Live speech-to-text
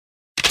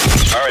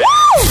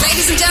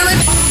Ladies and gentlemen,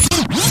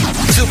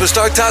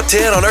 Superstar Top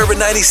 10 on Urban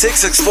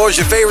 96 explores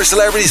your favorite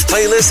celebrities'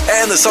 playlists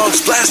and the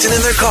songs blasting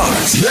in their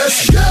cars.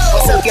 Let's go!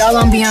 what's up, y'all?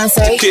 I'm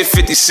Beyonce. Kid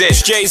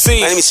 56,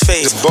 Jay-Z. My name is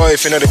Faith. The boy,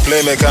 if you know the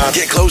playmaker.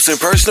 Get close and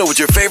personal with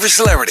your favorite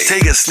celebrity.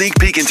 Take a sneak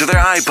peek into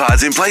their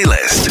iPods and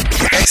playlist.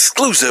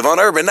 Exclusive on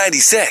Urban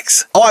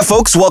 96. Alright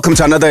folks, welcome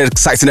to another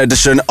exciting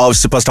edition of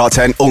Superstar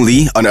 10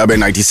 only on Urban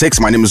 96.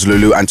 My name is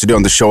Lulu and today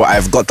on the show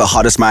I've got the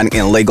hottest man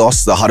in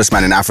Lagos, the hottest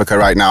man in Africa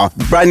right now.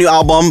 Brand new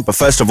album, but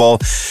first of all,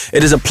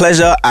 it is a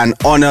pleasure and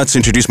honor to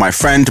introduce my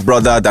friend,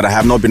 brother that I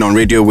have not been on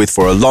radio with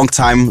for a long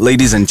time.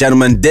 Ladies and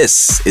gentlemen,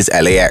 this is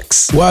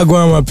LAX.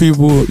 Wagwan, my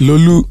people,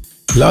 Lulu.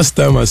 Last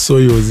time I saw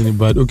you was in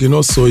Ibadan. Okay,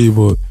 not saw you,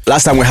 but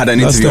Last time we had an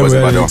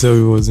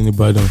interview was in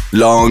Ibadan.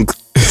 Long.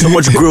 So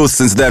much growth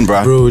since then,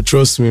 bruh. Bro,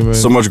 trust me, man.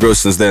 So much growth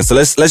since then. So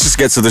let's just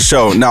get to the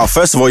show. Now,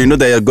 first of all, you know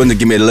they are going to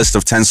give me a list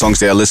of 10 songs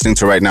they are listening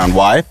to right now and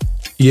why?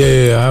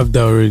 Yeah, I have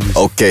that already.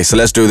 Okay, so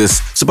let's do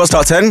this.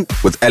 Superstar 10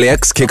 with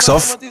LAX kicks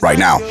off right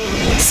now.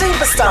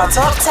 Superstar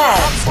Top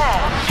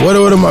 10. What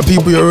up, my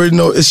people? You already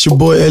know it's your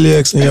boy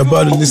LAX, and you're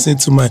about to listen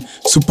to my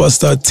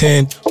Superstar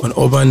 10 on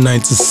Urban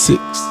 96.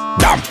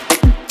 Damn.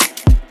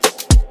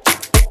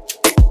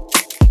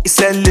 It's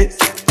lit.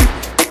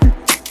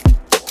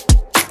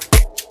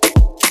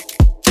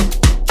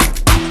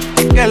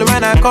 Girl,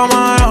 when I come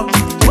around,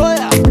 oh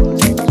yeah.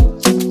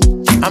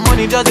 I'm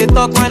only just a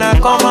talk when I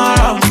come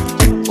around.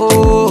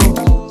 Oh,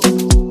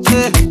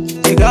 yeah.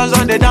 The girls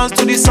on the dance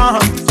to the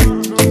song.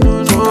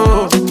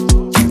 No.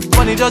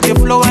 Money just a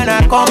flow when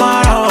I come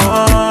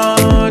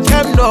around.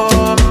 Them know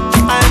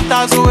I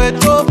enter so it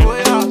go.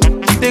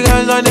 The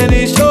girls on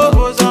the show.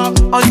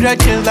 100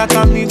 chains like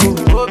amigo.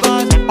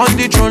 On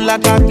the throne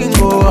like a king.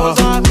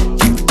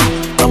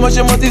 How much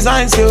more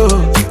designs you?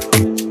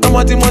 How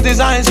much more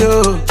designs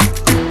you?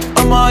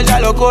 I'm a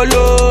jalo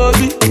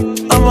kolobi.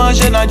 I'm a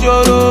shena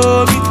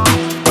jorobi.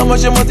 How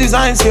much more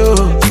designs you?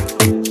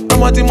 How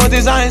much more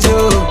designs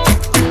you?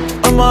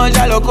 I'm a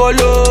jalo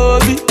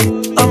kolobi.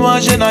 I'm a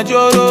shena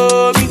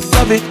jorobi.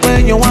 Love it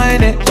when you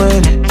whine it,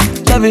 when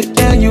it. Love it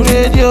when you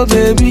radio,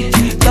 baby.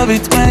 Love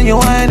it when you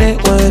whine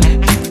it, when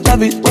it.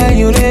 Love it when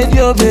you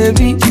radio,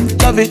 baby.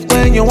 Love it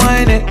when you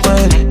whine it,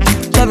 when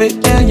it. Love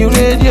it when you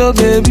radio,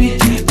 baby.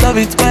 Love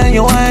it when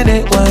you whine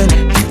it, when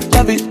it.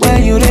 Love it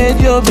when you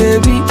radio,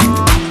 baby.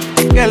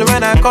 Girl,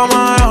 when I come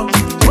around,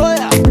 oh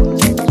yeah.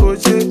 Oh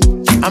shit.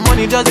 I'm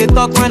only just a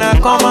talk when I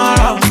come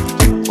around.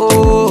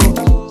 Oh,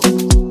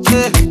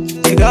 yeah.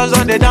 The girls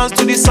on the dance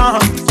to the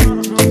song.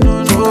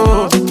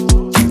 No.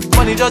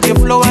 Money just a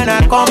flow when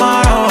I come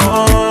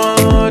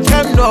around.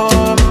 Them know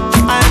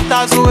I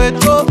enter so it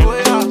go.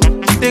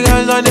 The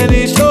girls on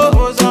the show.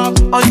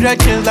 100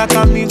 chains like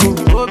amigo.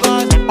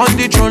 On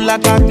the throne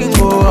like a king.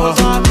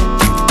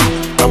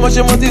 How much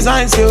more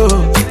designs you?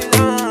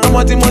 How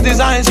much more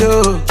designs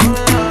you?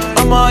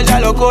 I'm a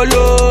jalo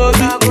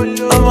kolobi.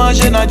 I'm a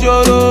shena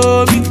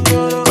jorobi.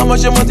 How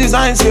much more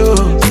designs you?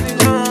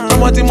 How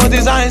much more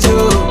designs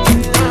you?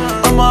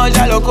 I'm a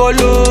jalo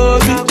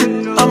kolobi.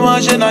 I'm a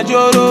shena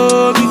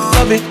jorobi.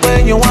 Love it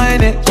when you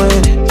whine it, when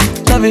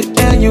it. Love it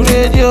when you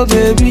radio,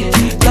 baby.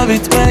 Love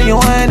it when you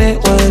whine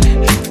it, when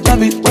it.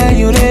 Love it when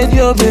you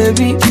radio,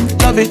 baby.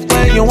 Love it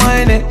when you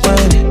whine it,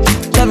 when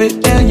it. Love it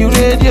when you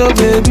radio,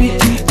 baby.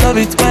 Love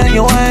it when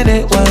you whine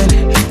it, when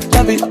it.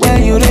 Love it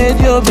when you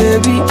radio,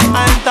 baby.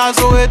 I'm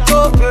so it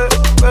go.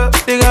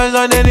 The girls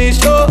on the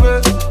show.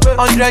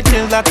 100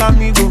 chains like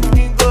amigo.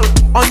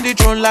 On the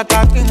throne like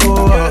a king.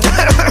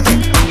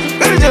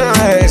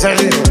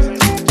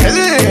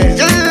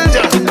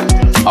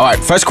 Alright,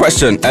 first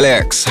question,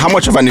 LAX. How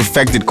much of an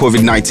effect did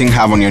COVID-19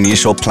 have on your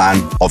initial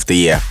plan of the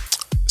year?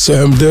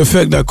 So the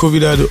effect that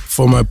COVID had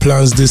for my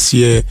plans this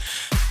year,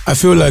 I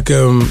feel like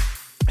it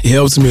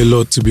helped me a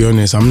lot, to be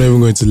honest. I'm not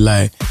even going to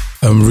lie.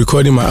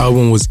 Recording my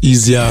album was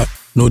easier,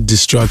 no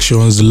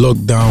distractions,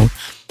 lockdown.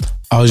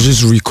 I was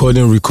just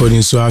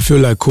recording. So I feel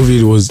like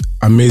COVID was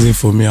amazing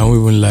for me. I won't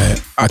even lie.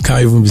 I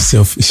can't even be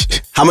selfish.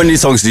 How many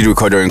songs did you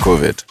record during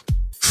COVID?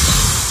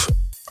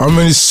 How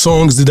many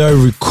songs did I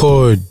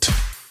record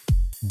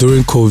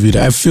during COVID?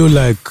 I feel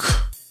like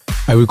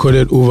I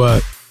recorded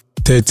over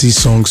 30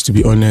 songs, to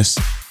be honest.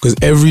 Because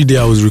every day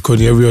I was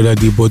recording, every other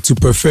day. But to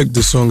perfect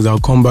the songs, I'll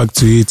come back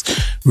to it,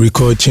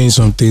 record, change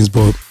some things.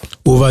 But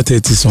over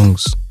 30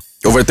 songs.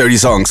 Over 30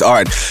 songs. All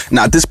right.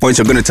 Now, at this point,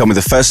 you're going to tell me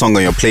the first song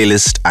on your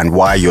playlist and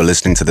why you're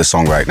listening to this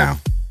song right now.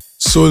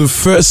 So the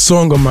first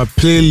song on my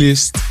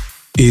playlist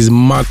is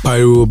Mark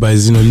Pyro by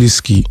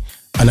Zinoliski.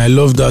 And I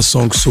love that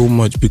song so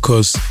much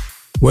because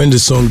when the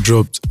song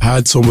dropped, I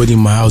had somebody in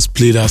my house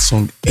play that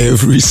song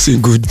every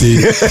single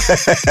day.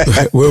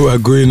 Where we're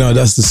going out,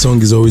 that's the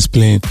song is always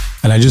playing.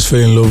 And I just fell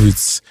in love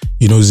with,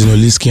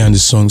 Zinoliski and the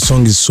song. The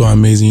song is so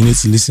amazing. You need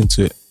to listen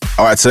to it.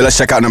 All right, so let's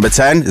check out number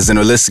 10,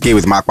 Zinoliski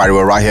with Mark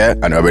Pyro right here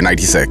on Urban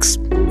 96.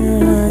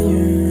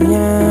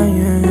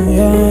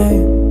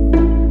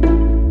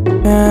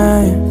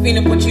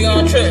 Finna put you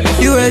on trip.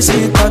 You ain't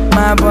she touch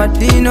my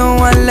body, no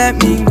one let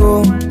me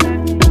go.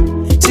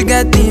 She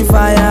get the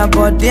fire,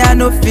 but I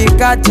no fit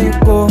catch it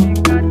go.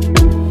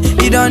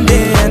 He done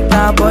dey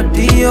enter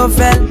body, you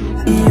fell,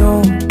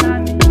 yo.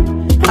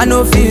 I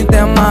no feel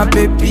them, my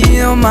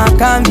baby, on my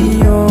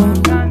cameo.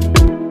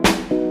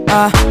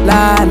 Ah,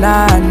 la,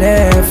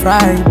 left,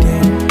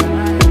 Friday.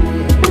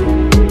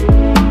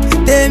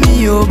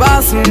 Temi o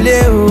basunle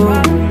o.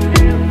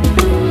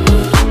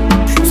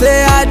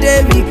 Say I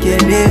dey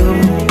wikele o.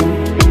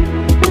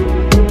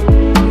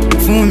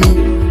 Fún mi,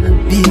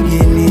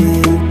 bigele.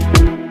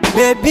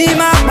 Baby,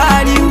 my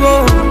pariwo.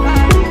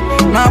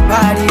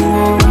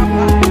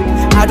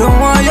 I don't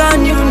want your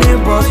new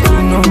neighbors to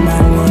know my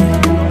name.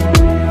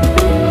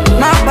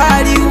 My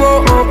pariwo,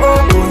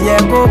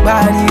 yeah, go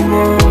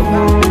pariwo.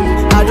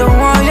 I don't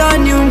want your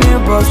new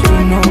neighbors to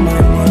know my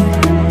name.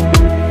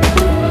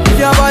 If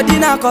your body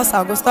na cause I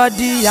go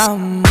study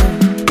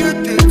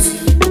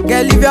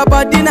girl, if your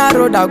body na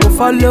road I go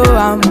follow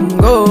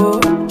go.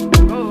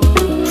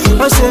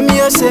 Oh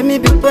say me,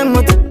 people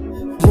moto.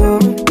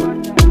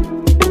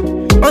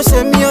 Oh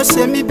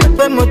say me,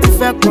 people moto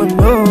fe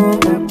kolo.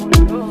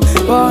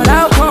 But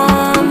how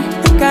come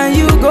can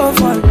you go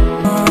for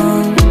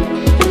long?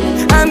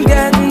 I'm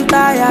getting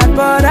tired,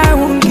 but I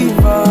won't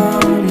give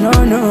up. No.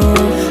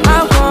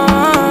 How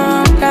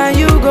come can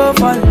you go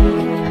for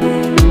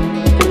long?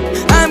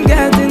 I'm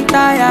getting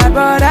tired,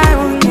 but I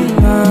won't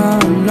give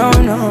up. No.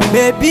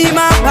 Baby,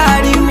 my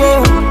body,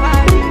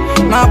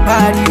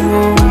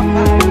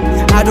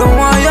 I don't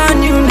want your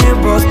new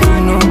neighbors to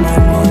know my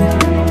name.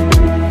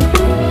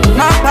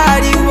 My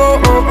body,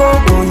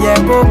 yeah,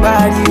 go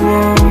body,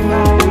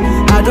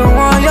 I don't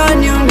want your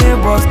new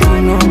neighbors to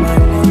know my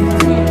name.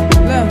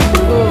 Let's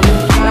go.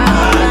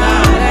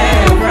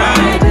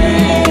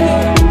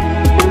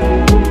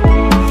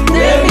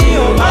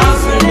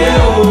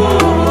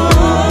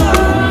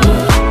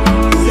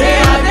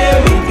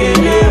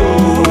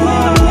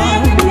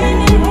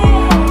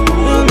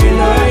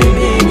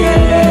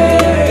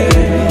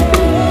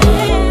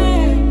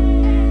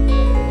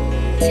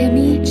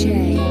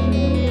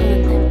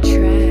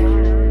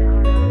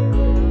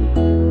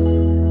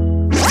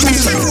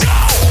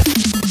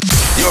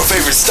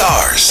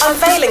 Stars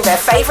unveiling their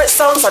favorite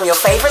songs on your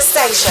favorite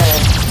station.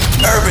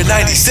 Urban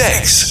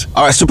 96.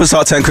 All right,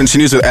 Superstar 10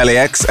 continues with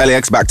LAX.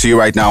 LAX, back to you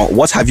right now.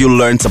 What have you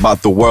learned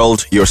about the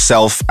world,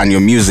 yourself, and your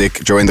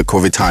music during the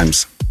COVID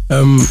times?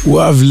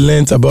 What I've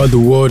learned about the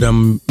world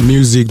and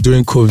music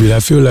during COVID, I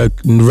feel like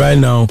right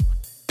now,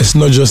 it's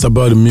not just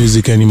about the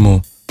music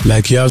anymore.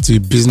 Like, you have to be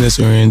business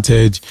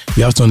oriented.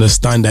 You have to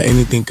understand that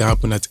anything can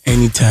happen at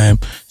any time.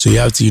 So you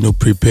have to,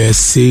 prepare,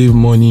 save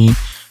money,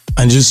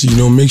 and just,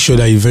 make sure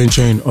that you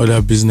venture in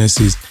other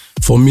businesses.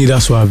 For me,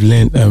 that's what I've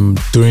learned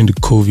during the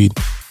COVID.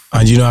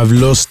 And, I've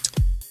lost,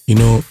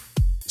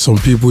 some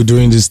people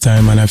during this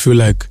time, and I feel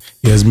like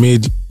it has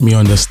made me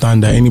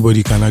understand that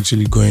anybody can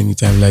actually go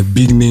anytime. Like,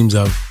 big names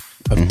have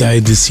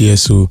died this year.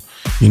 So,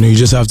 you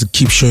just have to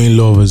keep showing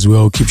love as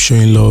well. Keep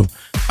showing love.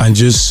 And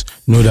just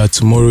know that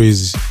tomorrow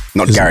is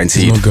not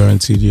guaranteed. It's not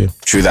guaranteed, yeah.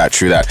 True that.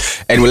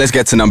 Anyway, let's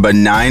get to number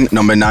 9.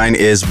 Number 9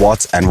 is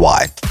What and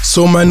Why.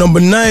 So my number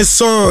 9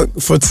 song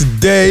for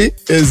today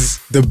is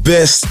The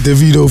Best,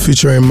 Davido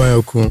featuring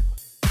Mayokun.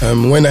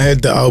 When I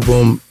heard the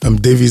album,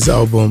 David's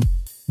album,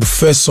 the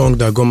first song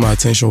that got my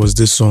attention was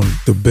this song,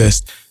 The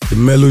Best. The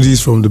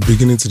melodies from the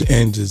beginning to the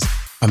end is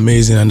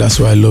amazing, and that's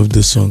why I love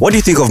this song. What do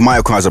you think of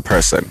Mayokun as a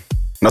person?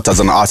 Not as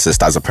an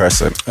artist, as a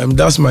person.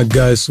 That's my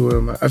guy,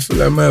 so I feel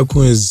like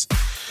Mayokun is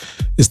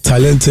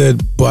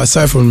talented, but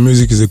aside from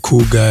music, he's a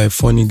cool guy,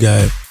 funny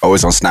guy.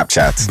 Always on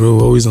Snapchat. Bro,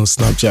 always on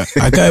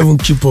Snapchat. I can't even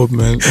keep up,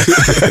 man.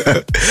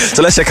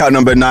 So let's check out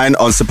number 9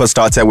 on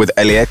Superstar 10 with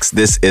LAX.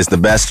 This is The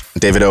Best,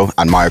 Davido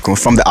and Mayokun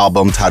from the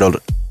album titled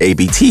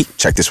ABT.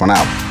 Check this one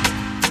out.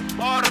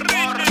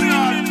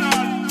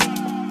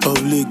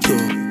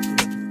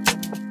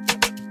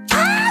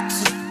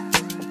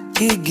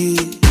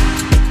 Gigi.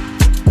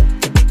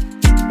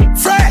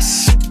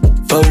 Fresh.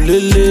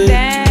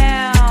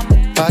 Damn.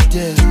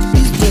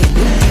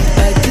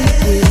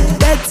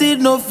 Betty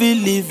no feel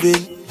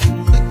living.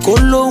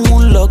 Kolo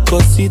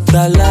loko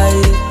sita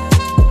lie.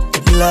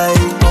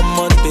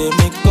 Omo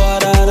temi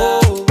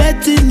korara.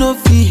 Betty no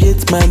feel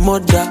hate my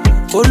mother.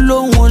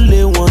 Kolo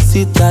le won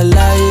sita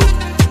lie.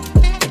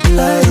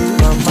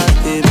 Mama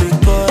temi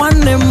korara. One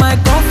name I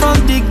come from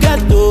the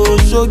ghetto.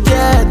 So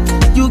get,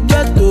 you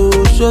ghetto,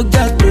 so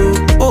ghetto.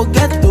 Oh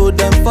ghetto,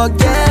 then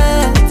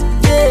forget.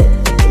 Yeah.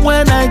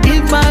 When I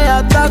give my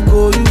attack,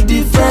 oh, you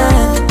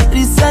defend.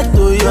 Reset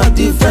to your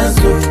defense,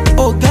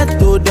 oh, get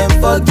to them,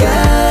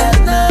 forget.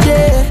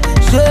 Yeah,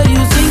 sure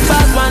you see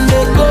fast when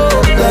they go.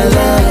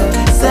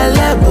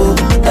 Celebo,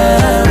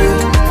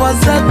 for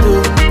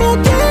settle.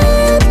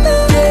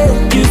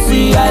 Yeah, you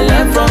see I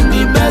learn from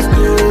the best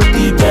to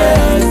the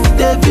best.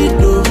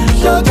 Davido,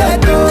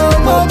 Shogeto,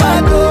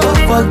 Mobado,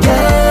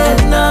 forget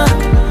now.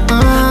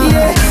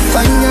 Yeah,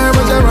 fine girl,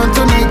 but you run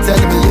tonight.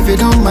 Tell me if you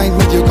don't mind,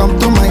 would you come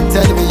to mind?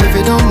 Tell me if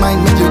you don't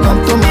mind, would you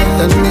come to mind?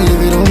 Tell me if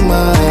you don't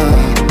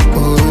mind.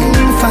 Oh,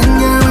 fine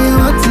girl, what you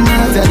want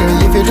tonight? Tell me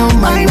if you don't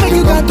mind, would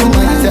you come to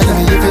mind? Tell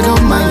me if you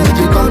don't mind, would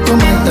you come to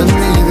mind? Tell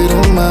me if you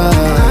don't mind.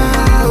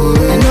 Oh,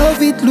 I know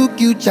if it look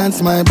you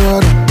chance, my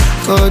brother.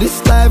 for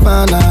this life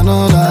and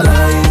another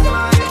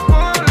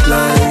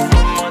life.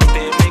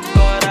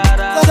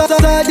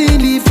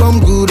 Suddenly from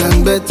good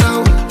and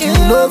better, you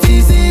know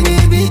easy me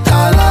beat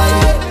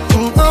alive.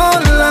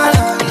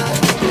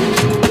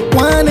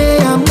 One day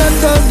I'm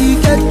not of the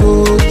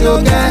ghetto,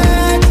 to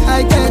get.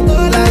 I get to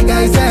like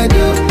I said,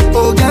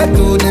 oh get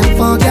to them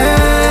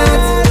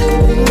forget.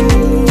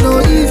 No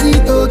easy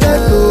to get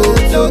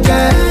to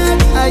get.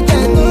 I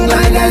get to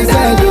like I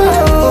said,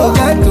 oh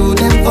get to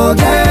them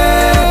forget.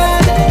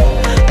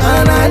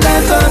 And I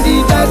learned from the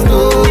best to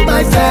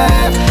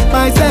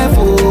myself,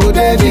 oh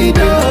David,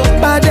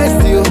 but I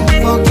still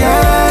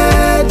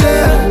forget.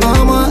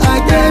 Mama, I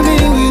came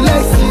in with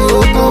less you,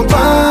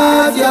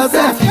 compare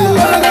yourself, you.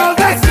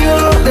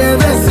 They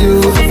bless you,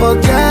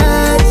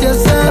 forget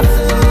yourself.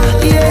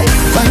 Yeah,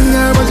 fine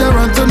girl, but you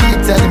run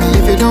tonight. Tell me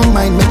if you don't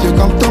mind, make you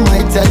come to my.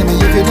 Tell me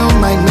if you don't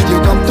mind, make you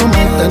come to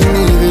my. Tell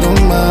me if you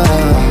don't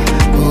mind.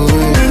 Oh,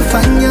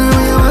 fine girl,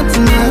 what you want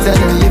tonight?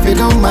 Tell me if you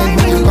don't mind,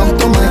 make you come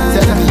to my.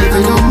 Tell me if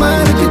you don't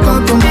mind, make you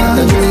come to my.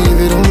 Tell me if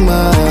you don't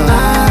mind.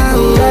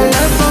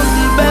 I'm from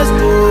the best,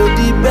 oh,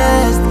 the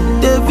best.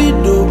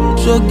 Davido,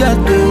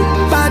 Shogato,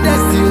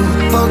 Baddest you,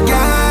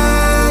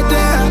 forget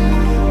them.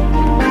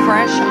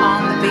 Fresh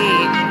on the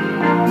beat.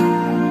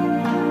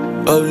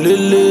 Oh,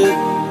 Lily.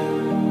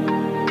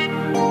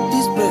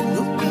 This bread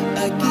no be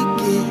a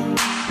gigi.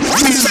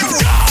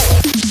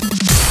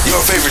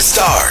 Your favorite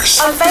stars.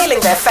 Unveiling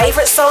their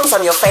favorite songs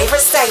on your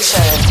favorite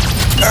station.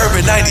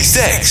 Urban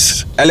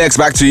 96. Alex,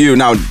 back to you.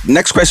 Now,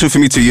 next question for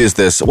me to you is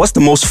this. What's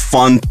the most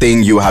fun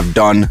thing you have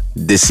done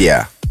this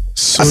year?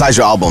 Aside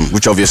your album,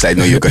 which obviously I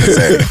know you're going to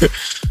say.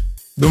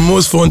 The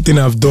most fun thing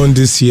I've done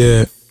this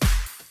year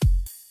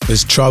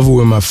is travel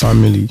with my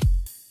family.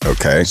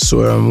 Okay.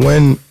 So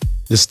when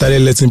they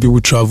started letting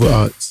people travel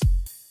out,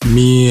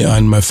 me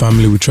and my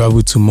family, we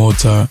traveled to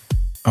Malta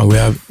and we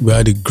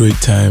had a great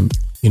time.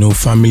 You know,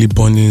 family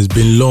bonding. It's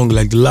been long.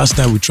 Like the last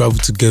time we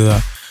traveled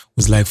together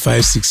was like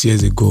 5-6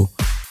 years ago.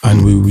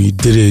 And we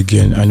did it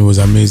again and it was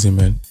amazing,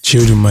 man.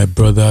 Chilled with my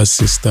brothers,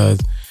 sisters.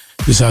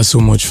 Just had so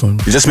much fun.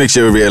 It just makes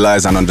you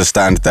realize and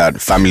understand that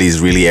family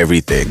is really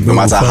everything. No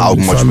matter how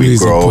much we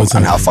grow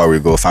and how far we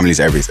go, family is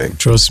everything.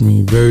 Trust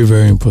me, very,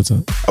 very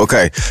important.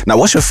 Okay. Now,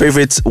 what's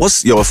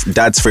your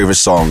dad's favorite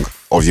song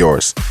of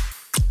yours?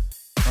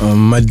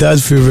 My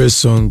dad's favorite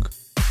song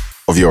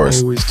of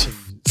yours. Always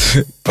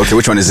changes. Okay,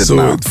 which one is it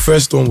now? So the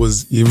first one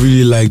was he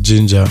really liked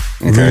Ginger.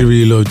 Okay. Really,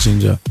 really loved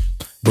Ginger.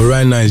 But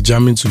right now it's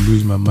jamming to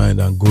Lose My Mind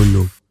and Go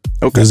Low.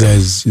 Okay. Those are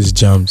his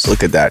jams.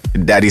 Look at that.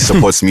 Daddy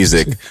supports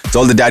music. To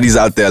all the daddies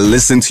out there,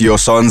 listen to your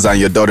sons and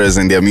your daughters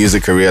in their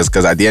music careers,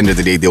 because at the end of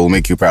the day, they will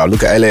make you proud.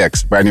 Look at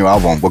LAX, brand new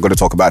album. We're going to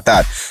talk about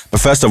that. But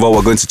first of all,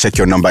 we're going to check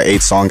your number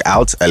 8 song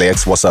out.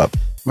 LAX, what's up?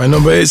 My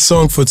number 8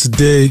 song for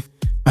today,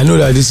 I know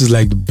that this is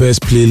like the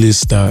best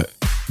playlist,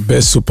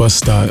 best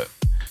superstar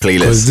playlist.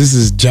 Because this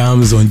is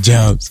jams on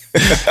jams.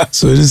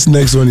 So this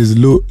next one is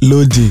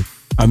Loading.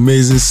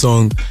 Amazing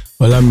song.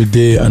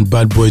 Olamide and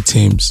Bad Boy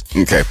Teams.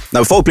 Okay. Now,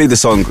 before we play the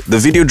song, the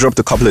video dropped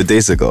a couple of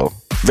days ago.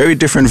 Very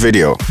different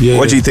video. Yeah,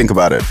 what do you think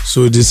about it?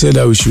 So they said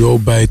that we should all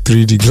buy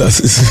 3D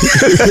glasses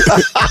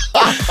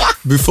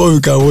before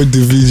we can watch the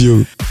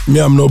video.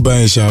 Me, I'm not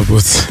buying Sha,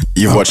 but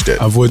you've watched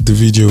it. I've watched the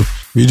video.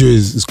 Video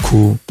is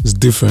cool. It's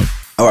different.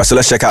 All right, so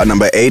let's check out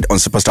number 8 on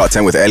Superstar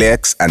 10 with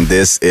LAX, and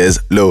this is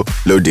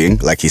Loading,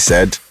 like he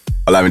said.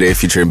 Olamide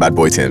featuring Bad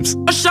Boy Teams.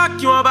 I'll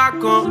shock you back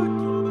on.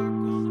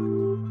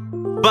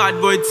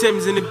 Bad Boy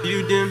Tim's in the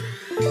building.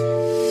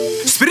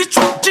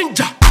 Spiritual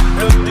ginger.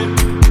 Loading,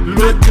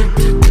 loading,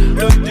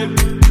 loading,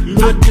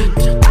 loading.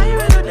 Are you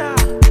ready now?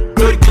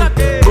 Loading,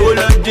 oh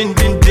loading,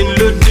 din din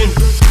loading,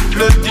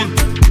 loading,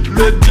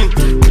 loading,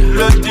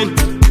 loading,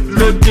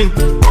 loading,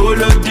 oh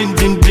loading,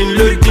 din din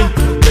loading,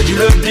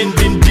 loading,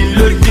 din din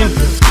loading.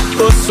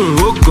 Ó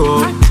sùn ó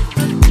gọ̀,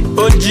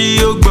 ó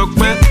jí ó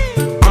gbọpẹ́,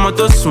 ọmọ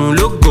tó sùn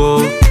ló gọ̀,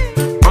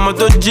 ọmọ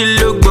tó jí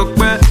ló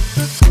gbọpẹ́,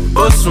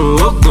 ó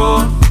sùn ó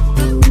gọ̀.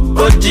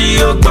 Ó jí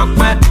ó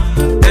gbọpẹ́,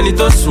 ẹni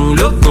tó sùn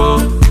ló gọ̀,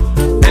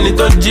 ẹni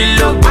tó jí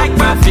ló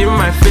gbọpẹ́. I feel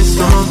my face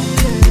no more,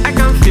 I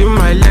can't feel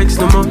my legs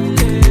no more.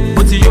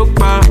 Mo ti yó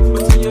pa,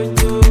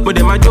 mo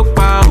dẹ̀ máa jó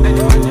pa o.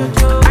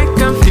 I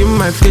can't feel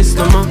my face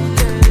no more,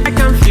 I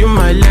can't feel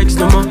my legs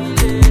no more.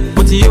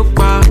 Mo ti yó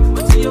pa,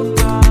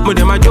 mo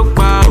dẹ̀ máa jó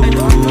pa o.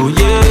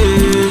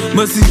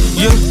 Mo ti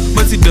yó,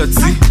 mo ti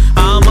dọ̀tí,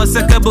 àwọn ọmọ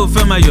sẹ́kẹ́bù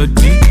fẹ́ máa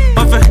yọ̀dí.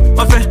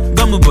 Wọ́n fẹ́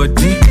gọ́mù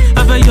bọ̀dí.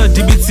 Afẹ́ yọ̀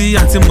dìbìtì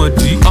àti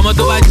mọ̀dí. Ọmọ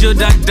tó bá jó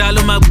dáadáa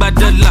ló máa gba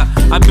dọ́là.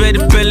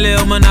 Abẹ́rẹ́ pẹ́lẹ́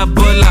ọmọ náà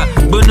bọ́là.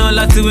 Gbóná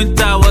láti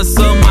wíńtà wọ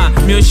sọ́mà.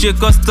 Mi ò ṣe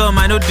custom,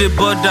 I no dey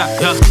border.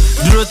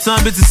 Dúró tán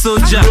bí ti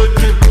sójà.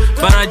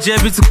 Bàrà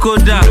jẹ́ bí ti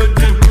kódà.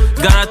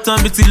 Gàrà tán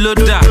bí ti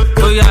lódà.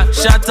 Oya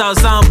shout out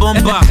sáwọn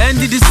bọ́mbà.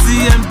 NDDC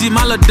MD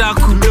má lọ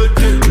dákú.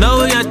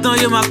 Náwó yẹn tán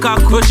yóò máa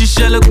kákú. Ó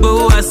ṣiṣẹ́ ló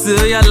gbowó àṣẹ.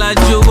 Ó yà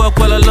lájú owó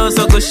ọpọlọ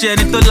lọ́sọ̀ kò ṣe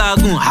ẹni tó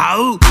làágùn.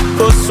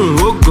 Ó sùn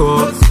ó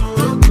gọ̀.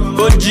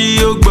 Ó jí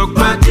ó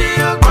gbọpẹ́,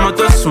 ọmọ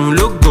tó sùn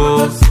ló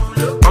gọ̀,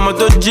 ọmọ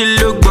tó jí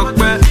ló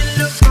gbọpẹ́.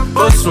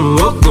 Ó sùn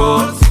ó gọ̀,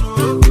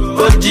 ó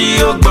Oji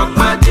ó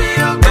gbọ́pẹ́,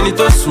 ẹni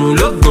tó sùn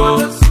ló gbọ́,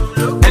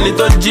 ẹni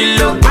tó jí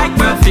ló gbọ́. I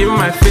can't feel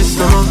my face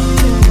no more,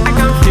 I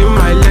can't feel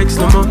my legs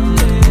no more.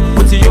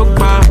 Mo ti yó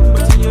pa,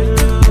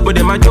 mo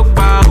dẹ̀ máa jó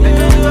pa.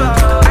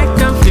 I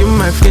can't feel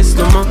my face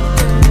no more,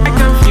 I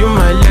can't feel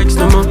my legs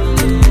no more.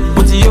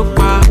 Mo ti yó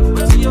pa,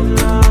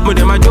 mo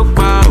dẹ̀ máa jó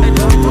pa.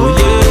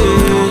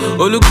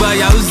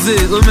 Olùgbàyà Uze,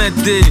 ó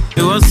mẹ́tẹ̀,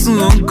 ìwọ́n sùn,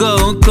 ó ń gọ̀,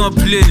 ó ń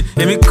complain.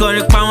 Èmi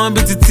kọrin pa wọ́n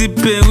bí ti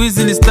T-Pain,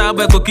 Wizzy ní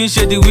Starboy kò kí n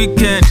ṣe the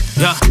weekend.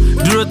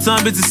 Dúró tán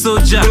bí ti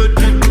Soja,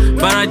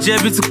 bara jẹ́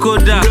bí ti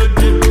Koda,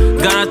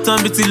 gara tán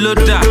bí ti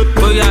Loda.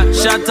 Oya,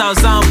 shout out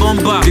sound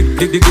bomba.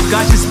 The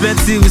cash is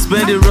plenty, we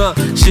spend it raw.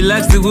 She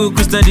likes the wood,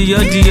 Christian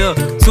Dior.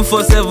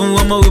 247,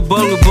 one more we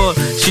ball.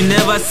 She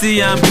never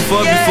see him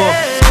before.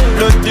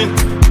 Loading.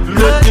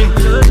 Oh,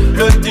 loading,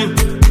 loading.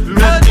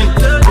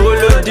 Oh,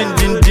 loading,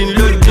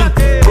 loading.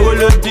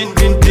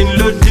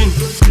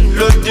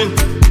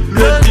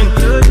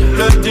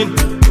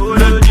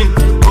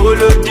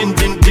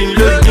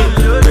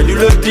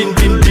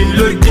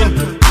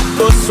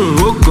 Tó sùn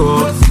ó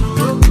gọ̀,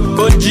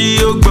 ó jí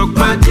ó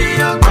gbọ́pẹ́.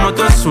 Ọmọ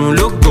tó sùn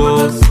ló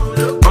gọ̀,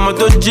 ọmọ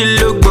tó jí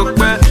ló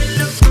gbọ́pẹ́.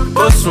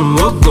 Ó sùn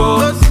ó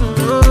gọ̀,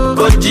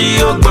 ó jí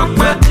ó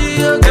gbọ́pẹ́.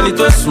 Ẹni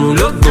tó sùn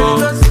ló gọ̀,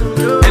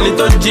 ẹni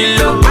tó jí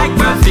ló gbọ́pẹ́. I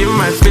can't feel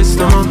my face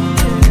no more,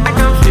 I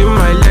can't feel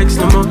my legs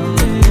no more.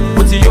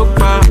 Mo ti yó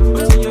pa,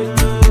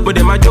 mo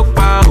dẹ̀ máa jó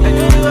pa.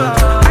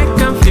 I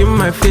can't feel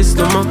my face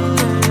no more,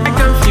 I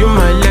can't feel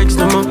my legs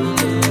no more.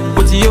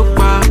 Mo ti yó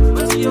pa,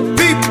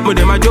 mo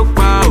dẹ̀ máa jó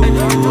pa.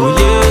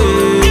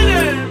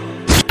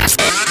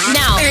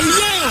 Now,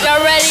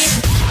 you're ready?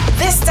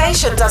 This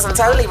station doesn't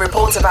only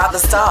report about the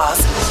stars,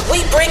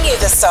 we bring you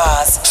the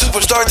stars.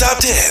 Superstar Top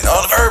 10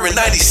 on Urban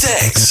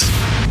 96.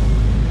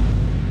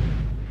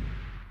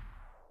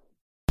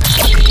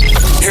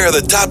 Here are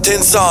the top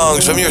 10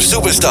 songs from your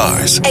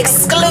superstars.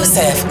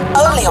 Exclusive,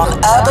 only on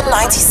Urban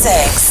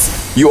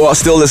 96. You are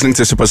still listening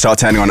to Superstar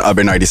 10 on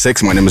Urban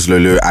 96. My name is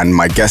Lulu, and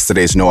my guest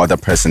today is no other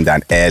person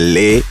than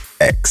LAX.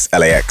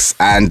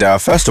 And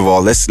first of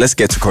all, let's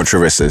get to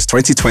controversies.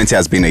 2020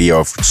 has been a year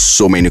of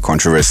so many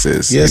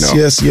controversies.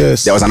 Yes,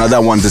 yes. There was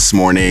another one this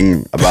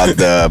morning about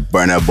the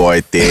Burna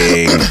Boy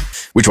thing,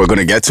 which we're going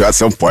to get to at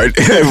some point.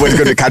 We're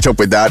going to catch up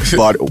with that.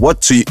 But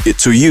what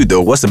to you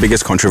though? What's the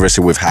biggest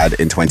controversy we've had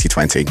in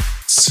 2020?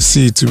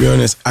 See, to be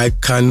honest, I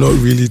cannot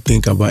really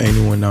think about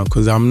anyone now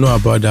because I'm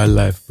not about that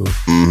life, bro.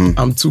 Mm-hmm.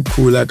 I'm too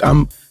cool.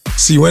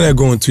 See, when I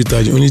go on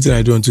Twitter, the only thing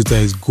I do on Twitter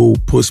is go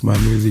post my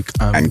music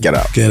and get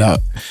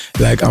out.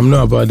 Like, I'm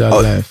not about that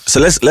life. So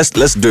let's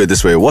do it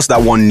this way. What's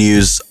that one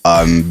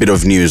bit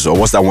of news, or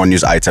what's that one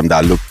news item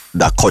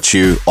that caught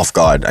you off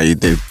guard and you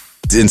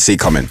didn't see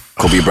coming?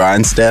 Kobe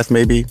Bryant's death,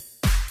 maybe,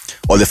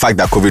 or the fact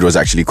that COVID was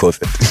actually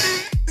COVID.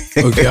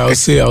 Okay,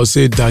 I'll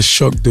say that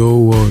shocked the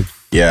whole world.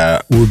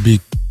 Yeah, would be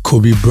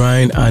Kobe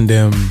Bryant and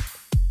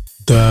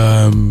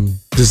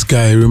this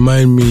guy,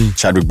 remind me,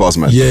 Chadwick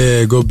Boseman.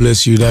 Yeah, God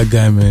bless you, that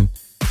guy, man.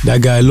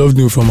 That guy, I loved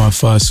him from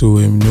afar, so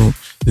the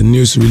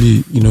news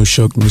really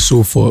shocked me.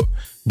 So for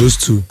those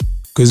two,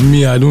 because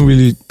me, I don't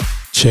really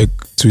check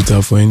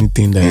Twitter for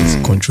anything that is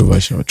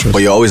controversial.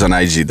 But you're always on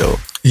IG though.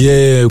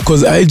 Yeah,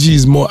 because IG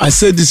is more. I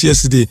said this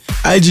yesterday.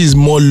 IG is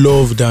more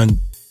love than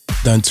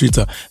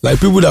Twitter. Like,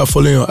 people that are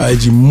following your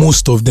IG,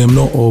 most of them,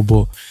 not all,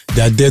 but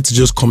they're there to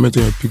just comment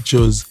on your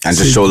pictures and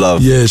just show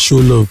love. Yeah, show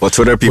love. But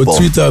Twitter people, but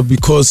Twitter,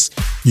 because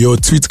your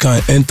tweet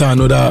can enter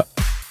another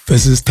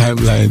person's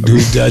timeline,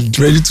 dude, they're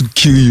ready to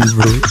kill you,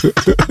 bro.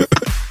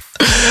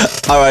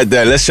 All right,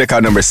 then let's check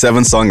out number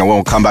 7 song, and when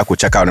we come back, we'll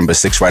check out number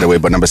 6 right away.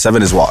 But number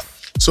 7 is what?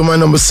 So my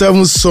number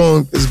 7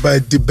 song is by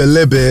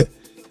Dibelebe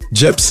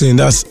Jepsen.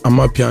 That's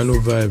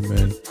Amapiano vibe,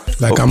 man.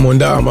 Like, I'm on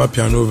that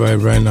Amapiano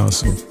vibe right now,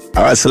 so.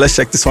 All right, so let's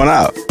check this one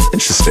out.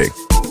 Interesting.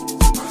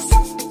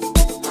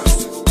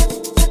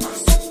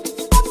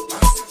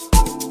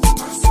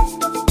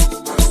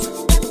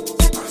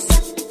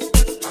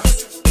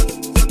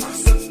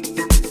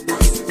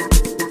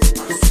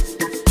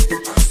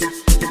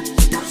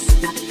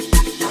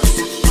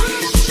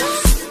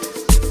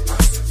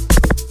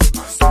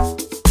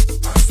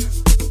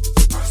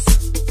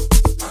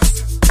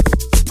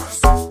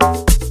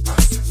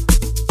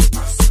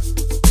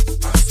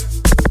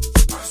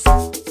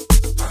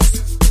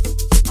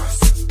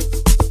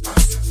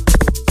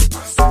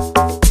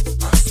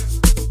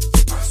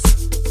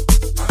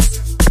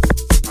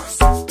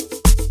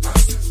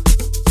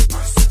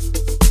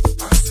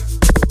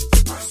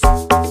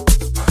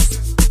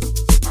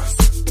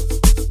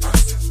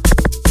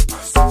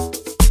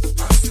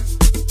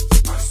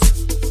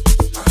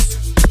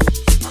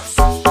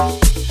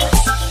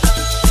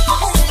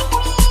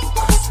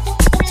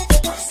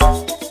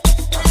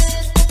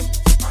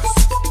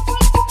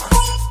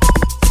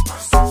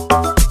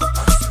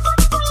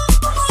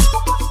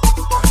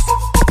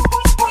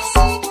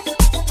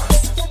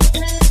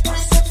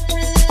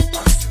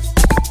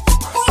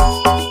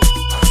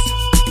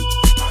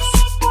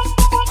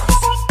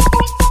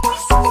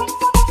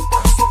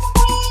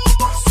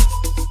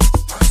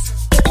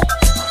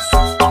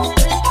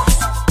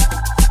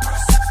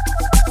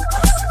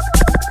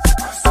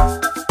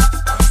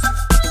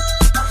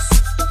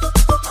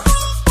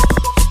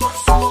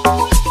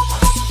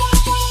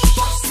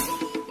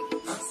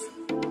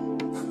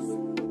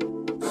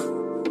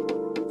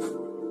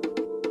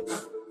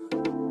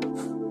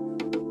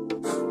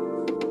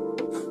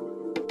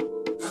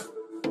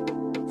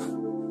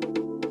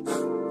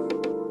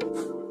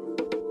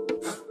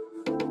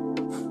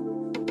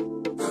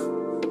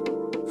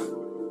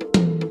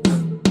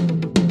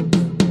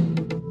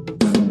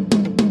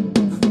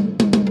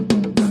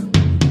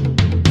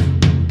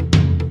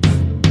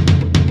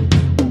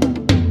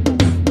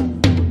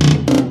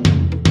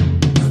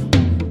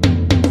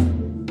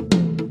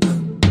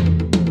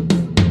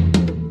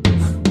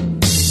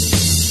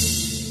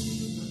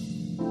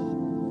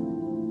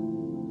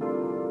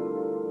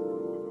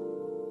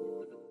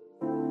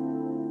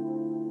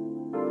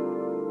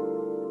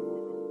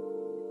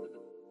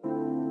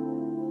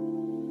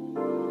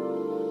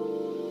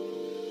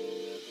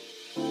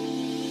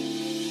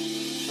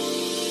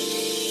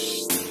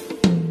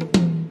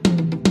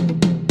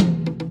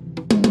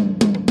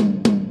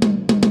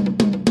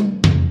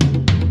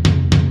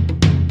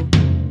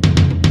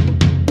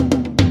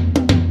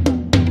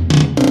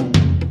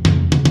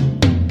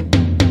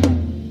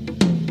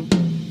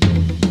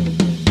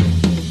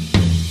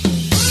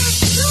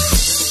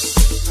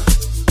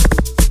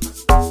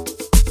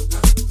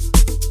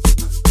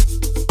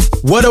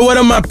 What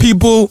up, my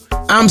people?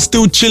 I'm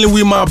still chilling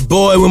with my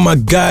boy, with my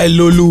guy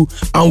Lulu,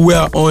 and we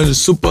are on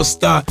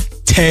Superstar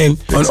 10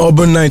 on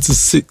Urban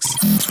 96.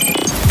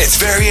 It's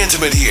very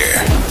intimate here,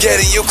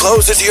 getting you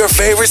closer to your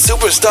favorite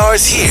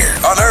superstars here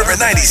on Urban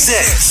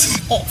 96.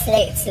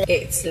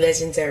 It's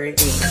legendary.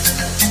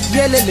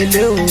 Yeah,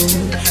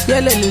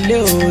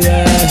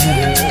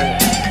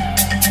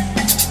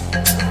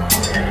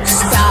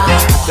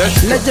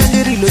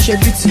 legendary lo ṣe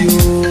bí ti o.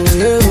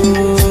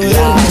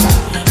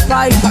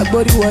 Five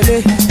agbórí wọlé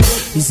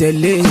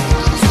ìṣẹ̀lẹ̀.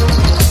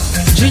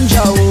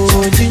 Ginger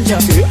oh ginger,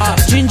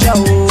 ginger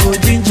oh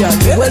ginger.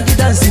 The way you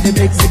dance it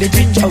makes it the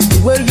ginger. The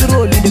way you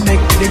roll it make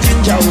it the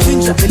ginger oh.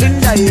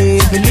 Belinda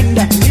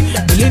Belinda,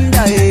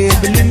 Belinda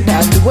Belinda.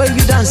 The way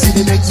you dance it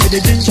makes it the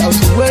ginger.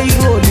 The way you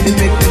roll it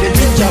make it the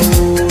ginger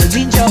oh.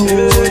 Ginger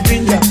oh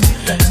ginger,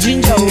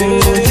 ginger oh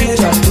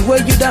ginger. The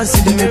way you dance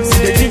it makes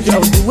it the ginger.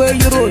 The way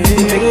you roll it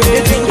make it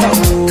the ginger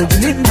oh.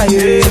 Belinda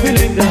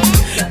Belinda,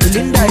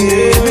 Belinda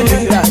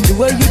Belinda. The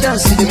way you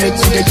dance it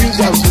makes it the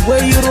ginger. The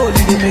way you roll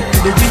it make it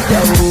the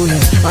ginger.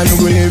 I know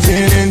we live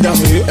feeling down,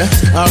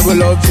 I go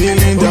love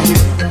feeling down.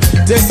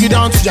 Take you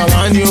down to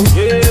Japan,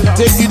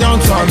 take you down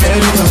to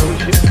America.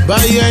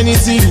 Buy you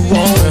anything you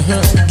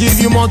want, give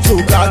you more to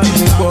catch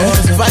you.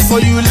 Fight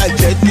for you like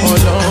Jet Li,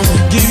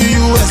 give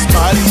you US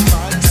Mali.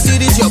 See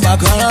this your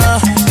back,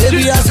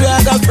 baby I swear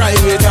I got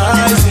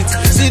privatize it.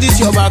 See this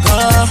your back,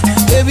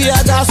 baby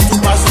I got to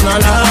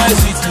personalize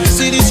it.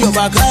 See this your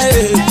back,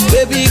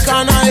 baby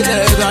can I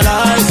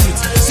legalize it.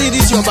 See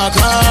this your back,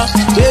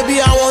 baby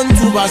I want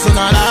to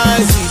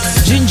personalize it.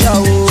 Ginger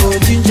oh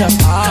ginger,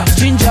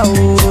 ginger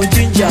oh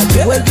ginger.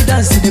 The way you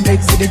dance it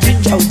makes it the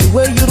ginger. The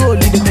way you roll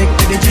it make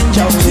it the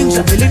ginger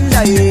oh.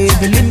 Belinda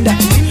Belinda,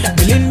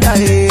 Belinda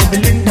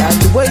Belinda.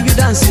 The way you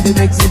dance it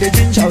makes it the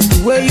ginger. The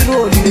way you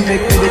roll it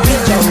make it the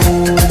ginger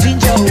oh.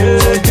 Ginger oh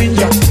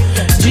ginger,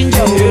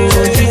 ginger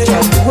oh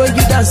ginger. The way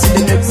you dance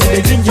it makes it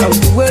the ginger.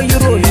 The way you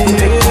roll it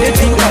make it the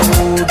ginger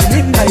oh.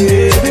 Belinda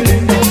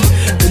Belinda,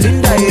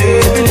 Belinda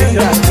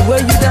Belinda. The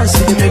way you dance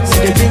it makes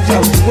it the ginger.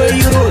 The way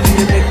you roll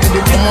it make it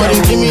the ginger.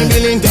 Give me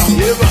Belinda,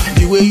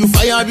 the way you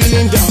fire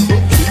Belinda.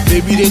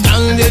 Baby they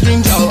dance the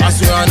ginger, I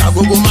swear I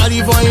go marry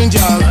for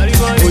India.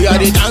 Oh yeah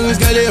they dance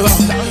galeva,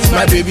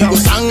 my baby go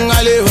sang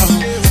galeva.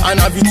 And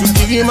I be to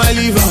give you my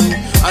liver,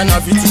 and I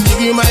be to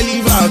give you my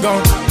liver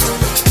gone.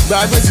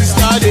 Baby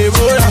sister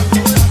Deborah,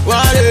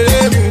 what they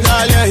let me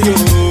lie yo.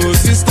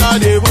 Sister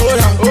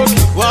Deborah,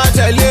 what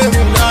they let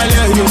me lie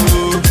yo.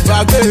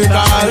 Baby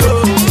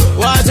Caro,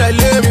 what they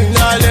let me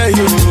lie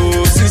yo.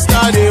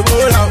 Sister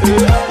Deborah,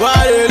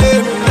 what they let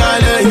me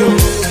lie yo.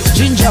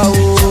 Ginger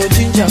oh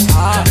ginger,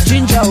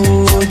 ginger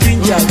oh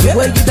ginger. The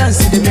way you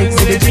dance it makes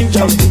it the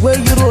ginger. The way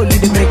you roll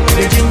it make it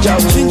the ginger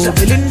oh. Belinda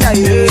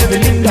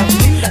Belinda,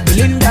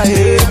 Belinda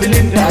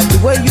Belinda. The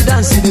way you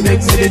dance it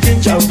makes it the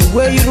ginger. The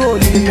way you roll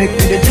it make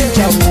it the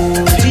ginger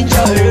oh.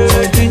 Ginger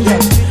oh ginger,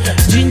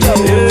 ginger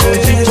oh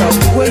ginger.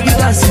 The way you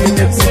dance it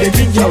makes it the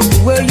ginger. The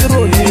way you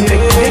roll it make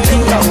it the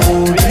ginger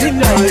oh.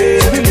 Belinda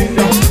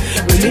Belinda,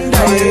 Belinda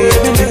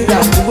Belinda.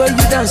 The way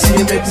you dance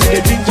it makes it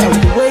the ginger.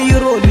 The way you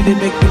roll it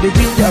make it the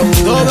ginger oh.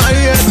 Toba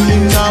ye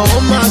Belinda,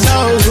 oh my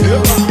soul,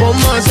 oh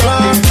my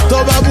soul.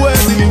 Toba boy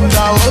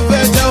Belinda, oh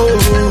better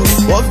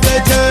oh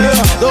better.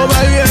 Toba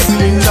ye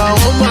Belinda,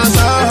 oh my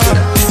soul,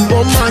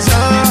 oh my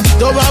soul.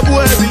 Toba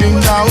boy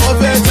Belinda, oh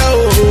better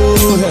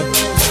oh.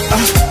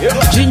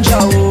 Ginger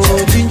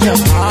oh ginger,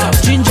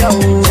 ginger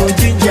oh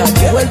ginger.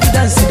 The way you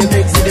dance it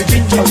makes it the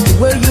ginger. The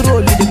way you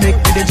roll it make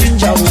it the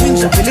ginger oh.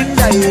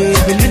 Belinda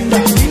Belinda,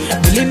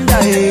 Belinda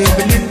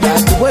Belinda.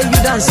 The way you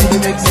dance it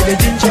makes it the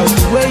ginger.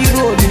 The way you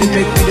roll it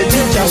make it the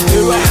ginger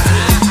oh.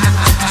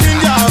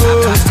 Ginger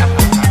oh,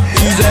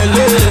 is a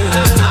lady.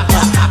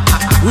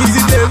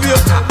 Wizzy baby,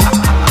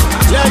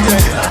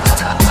 legend.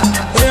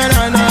 Yeah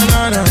na na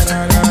na na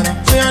na,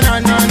 yeah na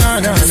na na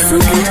na na.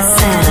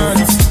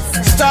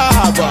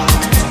 Star bar.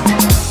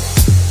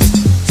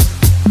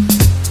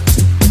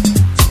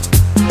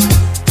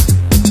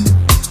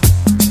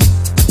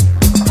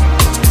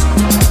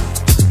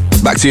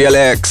 Back to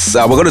LX.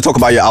 We're going to talk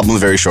about your album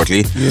very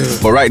shortly. Yeah.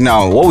 But right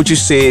now, what would you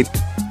say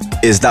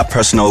is that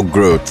personal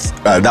growth,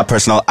 that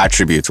personal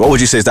attribute? What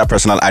would you say is that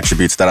personal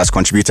attribute that has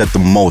contributed the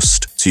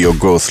most to your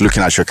growth,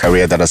 looking at your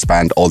career that has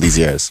spanned all these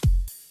years?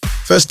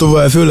 First of all,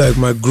 I feel like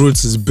my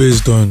growth is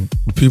based on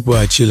the people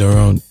I chill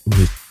around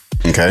with.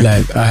 Okay.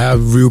 Like, I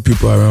have real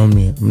people around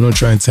me. I'm not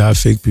trying to have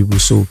fake people.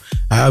 So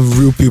I have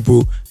real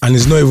people, and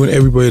it's not even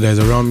everybody that is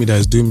around me that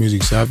is doing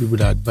music. So I have people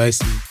that advise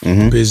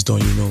me based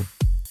on,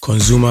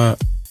 consumer,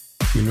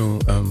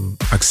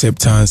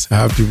 acceptance. I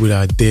have people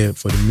that are there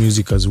for the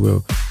music as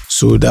well.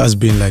 So that's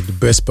been like the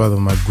best part of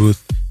my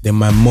growth. Then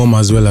my mom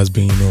as well has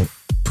been,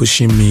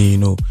 pushing me,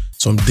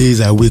 Some days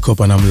I wake up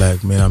and I'm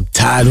like, man, I'm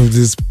tired of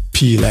this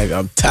pee. Like,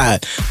 I'm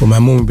tired. But my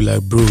mom will be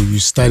like, bro, you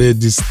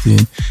started this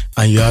thing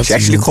and you have She to...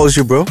 actually calls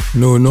you bro?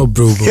 No, not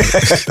bro, bro.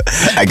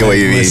 I get what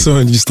you mean. My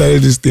son, you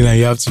started this thing and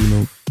you have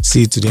to,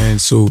 see it to the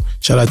end. So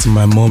shout out to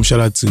my mom, shout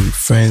out to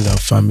friends and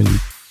family.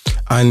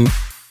 And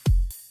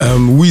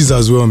Wiz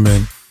as well,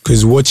 man.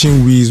 Because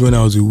watching Wiz when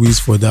I was with Wiz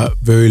for that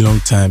very long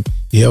time,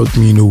 it helped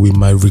me, with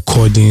my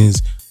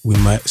recordings,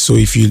 so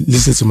if you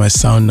listen to my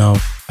sound now,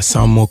 I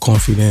sound more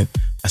confident.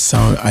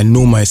 I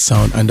know my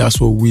sound, and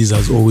that's what Wiz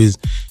has always,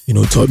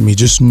 taught me.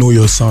 Just know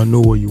your sound,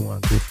 know what you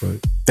want, go for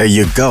it. There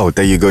you go.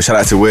 Shout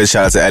out to Wiz,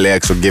 shout out to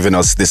LAX for giving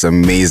us this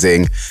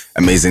amazing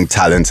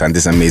talent and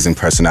this amazing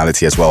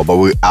personality as well. But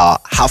we are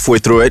halfway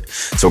through it,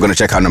 so we're going to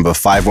check out number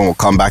 5 when we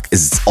come back.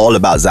 It's all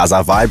about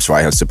Zaza vibes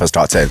right on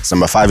Superstar 10. So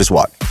number 5 is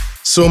what?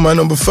 So my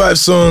number 5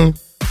 song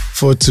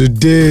for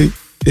today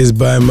is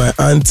by my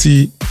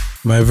auntie,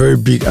 my very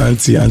big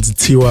auntie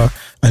Tiwa,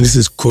 and this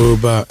is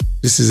Koroba.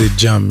 This is a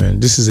jam, man.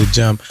 This is a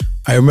jam.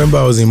 I remember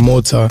I was in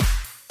Malta,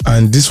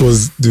 and this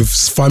was the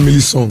family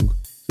song.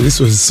 This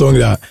was a song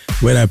that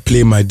when I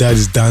play, my dad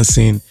is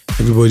dancing,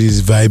 everybody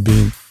is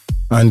vibing,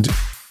 and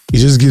it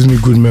just gives me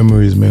good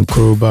memories, man.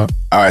 Koroba.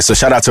 All right, so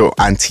shout out to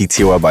Auntie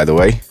Tiwa, by the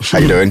way. How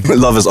you doing?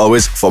 Love as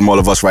always from all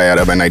of us right at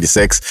Urban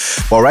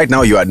 96. Well, right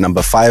now you're at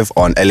number 5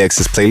 on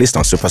LX's playlist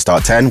on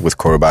Superstar 10 with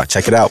Koroba.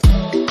 Check it out.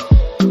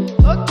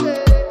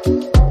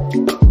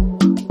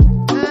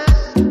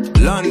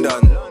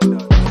 London.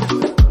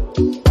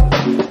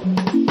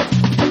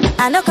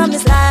 I know come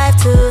this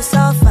life to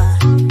suffer.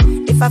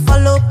 If I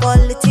follow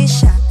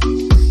politician,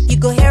 you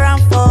go here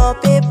and for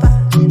paper.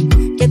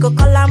 They go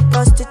call am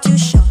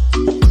prostitution.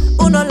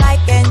 Who no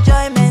like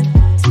enjoyment?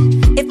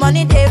 If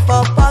money dey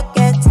for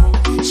pocket,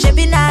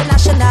 shebi na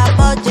national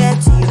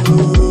budget.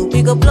 You,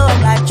 we go blow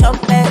up like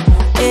trumpet.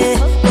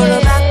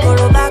 Koroba,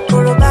 koroba,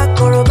 koroba,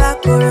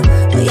 koroba, koro.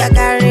 Oh yeah,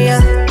 carry ya.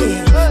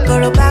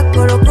 Koroba,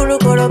 koro, koro,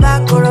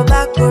 koroba,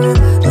 koroba, koro.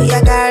 Oh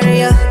yeah, carry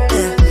ya.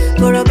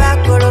 Koroba,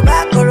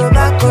 koroba,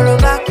 koroba,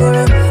 koroba,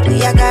 koro. Oh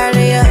yeah,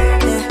 carry ya.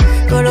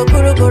 Koro,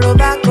 koro,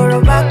 koroba,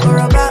 koroba,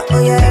 koroba.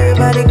 Oh yeah,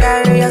 everybody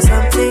carry ya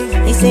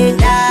something. He say,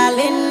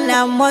 darling,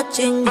 I'm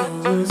watching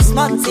you.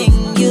 Small thing,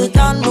 you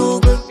don't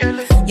move.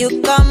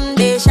 You come,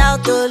 they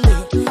shout only.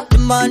 The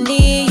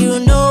money you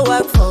know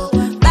work for.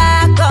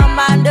 Back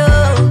commando.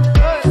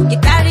 You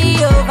carry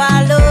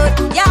overload.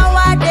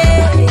 Yawade,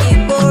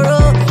 Iboro.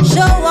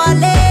 Show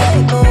wale,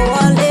 go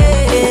wale.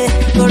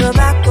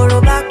 Koroba,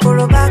 koroba,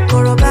 koroba,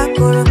 koroba,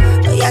 koro.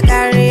 Oh yeah,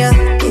 carry ya.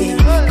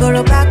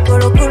 Koroba,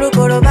 koro, koro,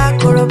 koroba,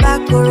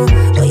 koroba, koro.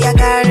 Oh yeah,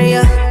 carry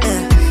ya.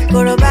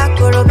 Koroba,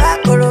 koroba,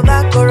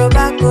 koroba,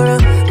 koroba, koro.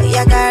 Oh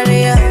yeah,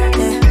 carry ya.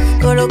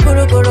 Koro,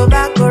 koro,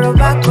 koroba,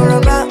 koroba,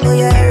 koroba. Oh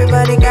yeah,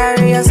 everybody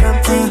carry ya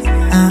something.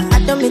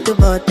 I don't mean to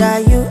bother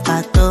you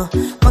at all.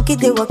 Monkey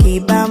they walkie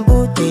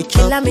bamboo they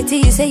chop. Tell me till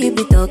you say you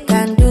be talk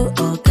and do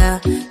okay.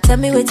 Tell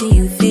me what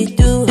you fit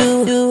do.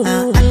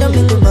 I don't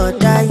mean to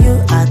bother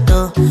you at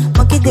all.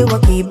 Monkey they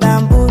walkie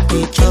bamboo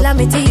they chop. Tell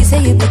me till you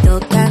say you be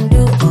talk and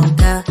do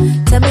okay.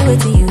 Tell me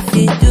what you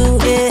fit do.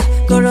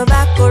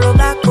 Koroba,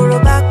 koroba,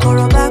 koroba,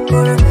 koroba,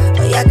 koro.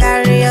 Oh yeah,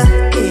 carry ya.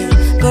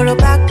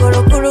 Koroba,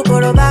 koro, koro,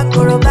 koroba,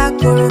 koroba,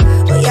 koro.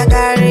 Oh yeah,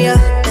 carry ya.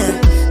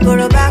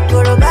 Koroba,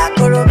 koroba,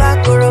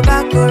 koroba,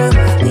 koroba, koro.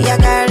 Oh yeah,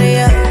 carry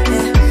ya.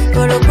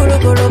 Koro, koro,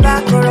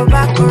 koroba,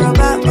 koroba,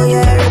 koroba. Oh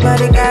yeah,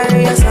 everybody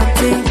carry ya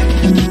something.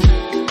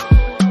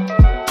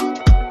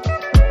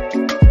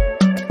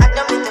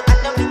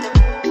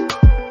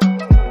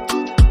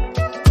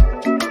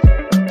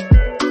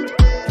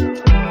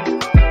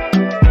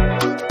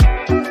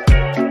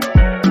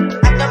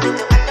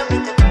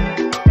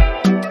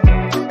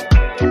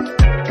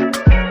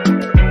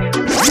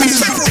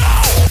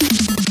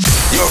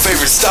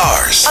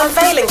 Stars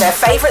unveiling their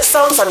favorite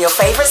songs on your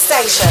favorite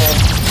station.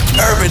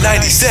 Urban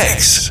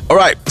 96. All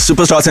right,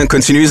 Superstar 10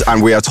 continues,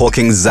 and we are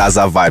talking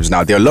Zaza vibes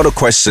now. There are a lot of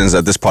questions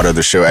at this part of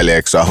the show,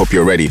 LX, so I hope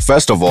you're ready.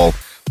 First of all,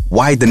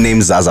 why the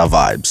name Zaza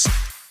vibes?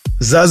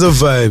 Zaza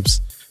vibes,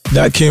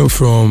 that came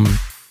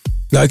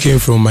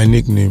from my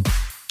nickname.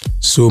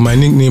 So my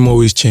nickname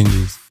always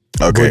changes.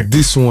 Okay. But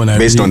this one,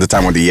 based on the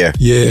time of the year.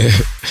 Yeah.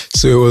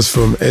 So it was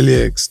from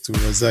LAX to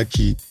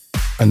Razaki,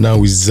 and now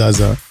with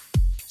Zaza.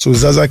 So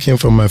Zaza came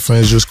from my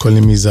friends just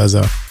calling me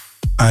Zaza.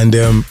 And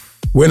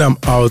when I'm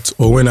out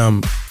or when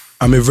I'm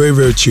a very,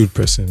 very chilled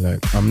person.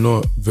 Like I'm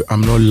not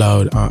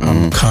loud.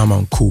 I'm calm,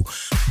 I'm cool.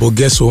 But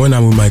guess what? When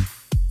I'm with my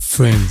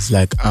friends,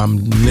 like I'm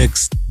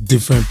next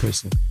different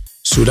person.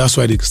 So that's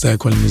why they started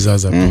calling me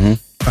Zaza.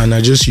 And I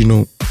just,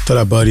 thought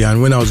about it.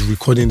 And when I was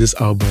recording this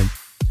album,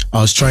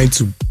 I was trying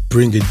to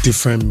bring a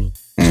different me.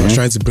 So I was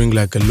trying to bring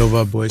like a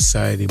lover boy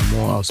side, a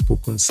more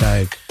outspoken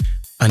side.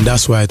 And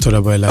that's why I thought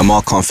about it, like a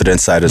more confident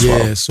side as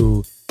well. Yeah,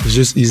 so it's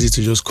just easy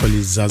to just call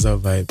it Zaza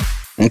Vibe.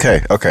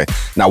 Okay.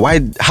 Now,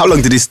 how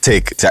long did this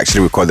take to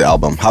actually record the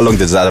album? How long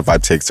did Zaza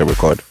Vibe take to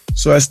record?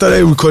 So I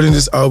started recording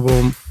this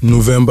album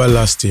November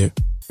last year.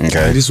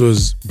 Okay. And this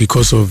was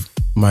because of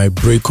my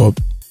breakup.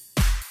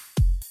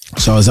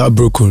 So I was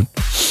heartbroken.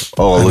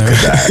 Oh, look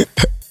at that.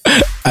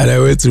 And I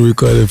went to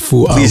record a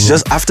full album. Please,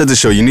 just after the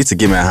show, you need to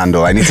give me a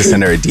handle. I need to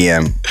send her a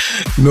DM.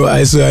 No,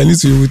 I need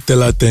to even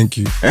tell her thank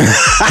you.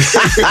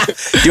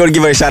 Do you want to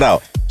give her a shout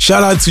out?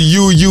 Shout out to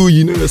you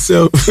know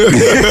yourself.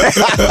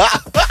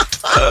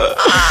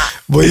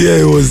 But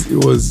yeah,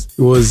 it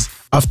was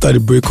after the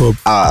breakup.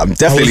 I'm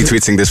definitely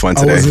tweeting this one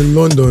today. I was in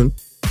London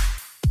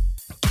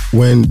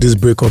when this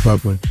breakup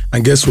happened.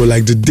 And guess what?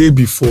 Like the day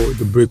before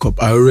the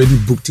breakup, I already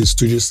booked a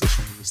studio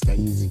session with Mr.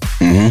 Easy.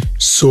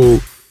 So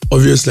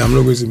obviously, I'm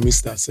not going to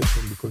miss that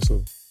session because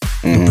of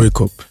the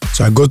breakup.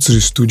 So I got to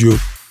the studio,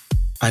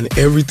 and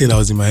everything that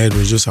was in my head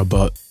was just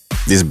about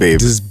this babe.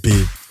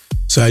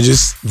 So I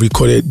just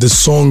recorded. The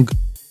song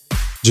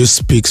just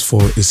speaks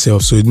for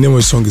itself. So the name of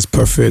the song is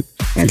Perfect,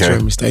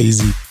 featuring Mr.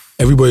 Easy.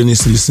 Everybody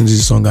needs to listen to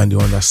this song and they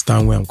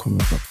understand where I'm coming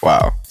from.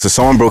 Wow. So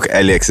someone broke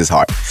LX's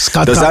heart.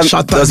 Does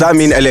that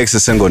mean LX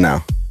is single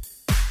now?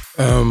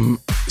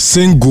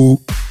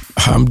 Single,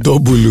 I'm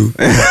double.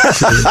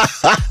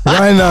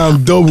 Right now,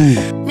 I'm double.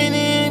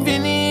 Mini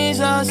finish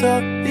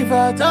also, if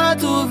I thought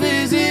to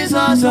visit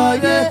also,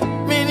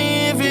 yeah.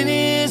 Mini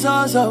finish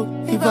also,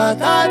 if I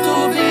thought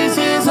to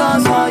visit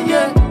also,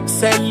 yeah.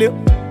 Sell it.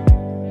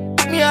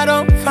 Me, I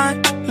don't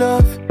find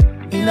love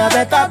in a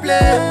better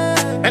place.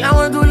 And I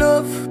want to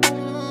love.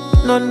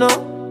 No.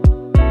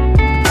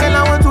 Girl,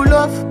 I want to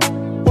love.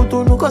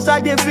 Otono, cause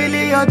I dey feel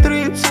your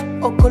trips.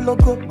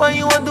 Okoloko, when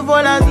you want to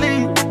fall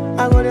asleep,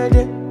 I go there.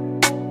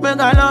 Make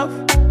I love.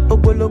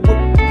 Okoloko.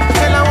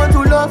 Girl, I want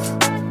to love.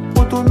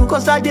 Otono,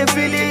 cause I dey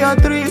feel your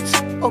trips.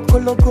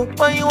 Okoloko,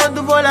 when you want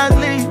to fall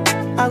asleep,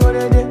 I go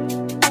there.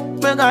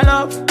 Make I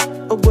love.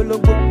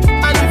 Okoloko.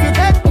 And if you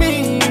take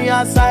me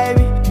as I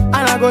be, and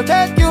I go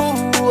take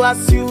you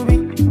as you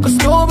be, cause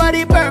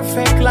nobody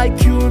perfect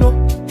like you know.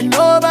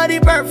 Nobody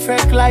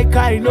perfect like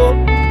I know.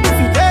 If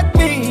you take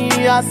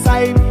me as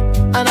I be,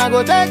 and I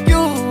go take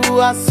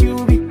you as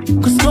you be,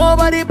 cause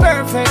nobody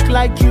perfect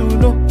like you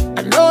know.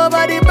 And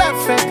nobody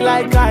perfect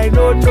like I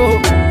know, no.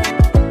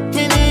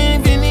 Mini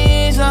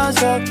finish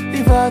also,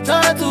 if I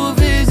thought to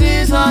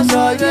visit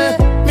also, yeah.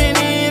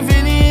 Mini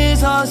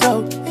finish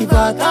also, if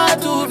I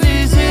thought to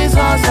visit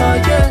also,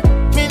 yeah.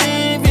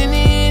 Mini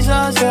finish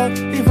also,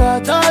 if I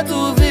thought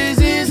to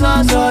visit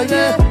also,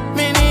 yeah.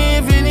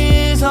 Mini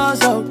finish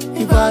also,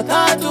 if I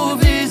thought to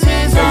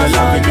visit your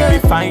love also,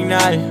 be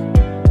final.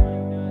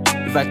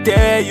 If I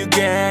tell you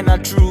again, I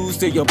true,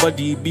 say your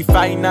body be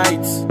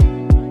finite.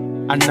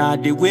 And now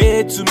the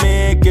way to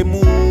make a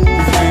move,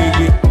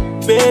 yeah.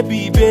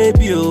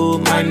 Baby, oh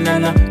my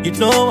nana, you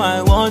know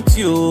I want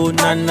you,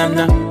 na.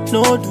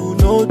 No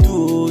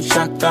do,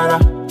 shakara,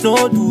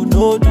 no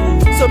do.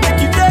 So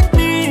make you take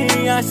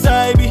me as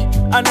I be,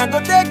 and I go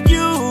take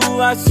you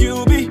as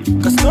you be,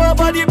 cause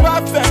nobody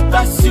perfect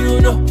as you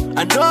know,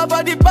 and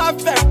nobody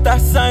perfect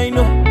as I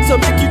know. So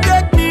make you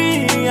take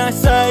me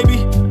as I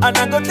be, and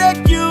I go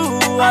take you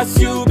as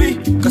you be,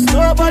 cause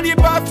nobody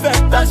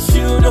perfect as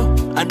you know,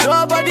 and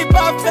nobody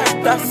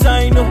perfect as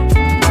I know.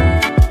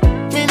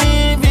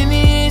 Mini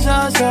finish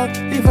also,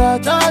 if I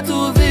thought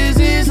to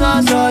visit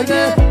also,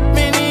 yeah.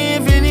 Mini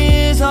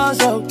finish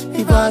also,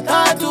 if I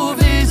thought to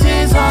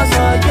visit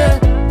also, yeah.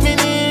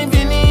 Mini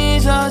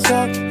finish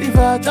also, if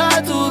I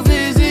thought to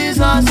visit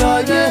also,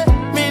 yeah.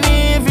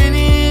 Mini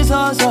finish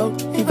also,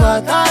 if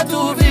I thought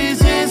to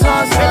visit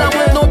also, yeah. I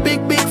want no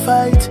big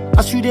fight.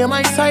 As you dey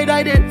my side,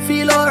 I dey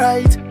feel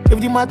alright. If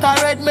the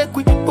matter red, make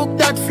we book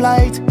that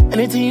flight.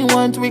 Anything you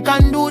want, we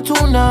can do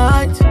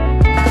tonight.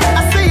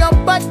 I say your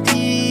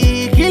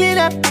body killing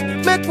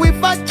it, make we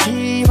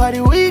fatty for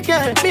the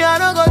weekend. Me I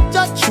don't go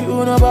touch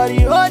you,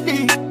 nobody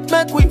holy.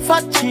 Make we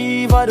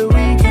fatty for the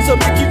weekend. So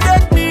make you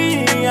take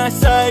me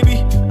as I be,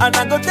 and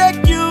I go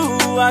take you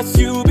as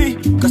you be,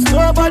 cause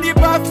nobody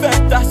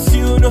perfect as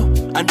you know,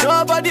 and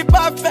nobody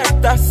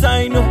perfect as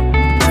I know.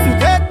 If you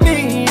take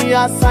me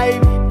as I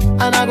be,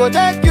 and I go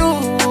take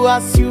you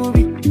as you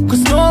be,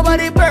 cause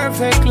nobody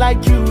perfect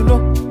like you know,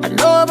 and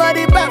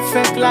nobody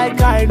perfect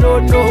like I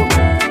don't know.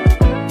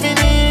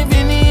 Mini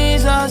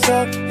finish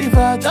also, if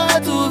I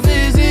thought to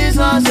visit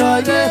also,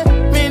 yeah.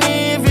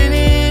 Mini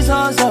finish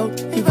also,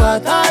 if I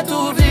thought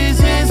to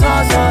visit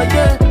also,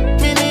 yeah.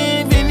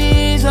 Mini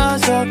finish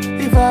also,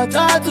 if I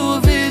thought to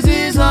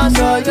visit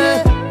also,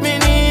 yeah.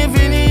 Mini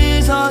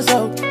finish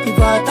also, if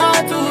I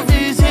thought to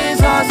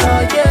visit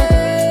also, yeah.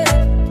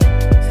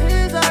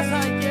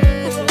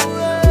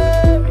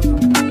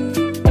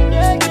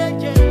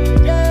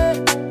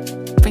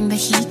 Bring the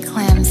heat,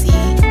 Clamsy.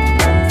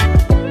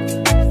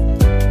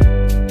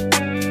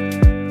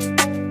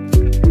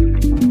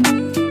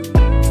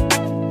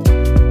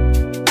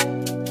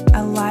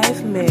 A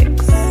live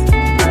mix.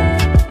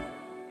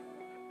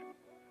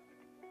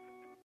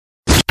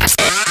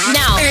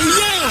 Now,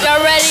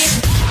 y'all ready?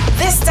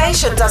 This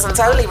station doesn't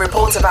only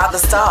report about the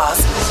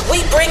stars,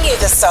 we bring you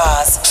the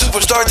stars.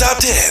 Superstar Top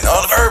 10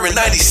 on Urban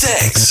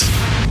 96.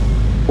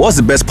 What's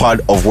the best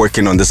part of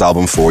working on this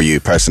album for you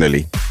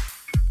personally?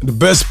 The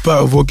best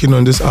part of working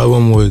on this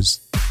album was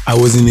I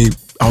was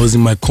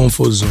in my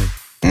comfort zone.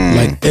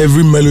 Like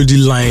every melody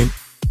line,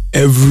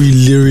 every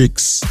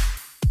lyrics,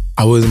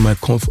 I was in my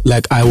comfort.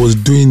 Like I was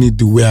doing it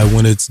the way I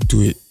wanted to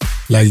do it.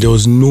 Like there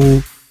was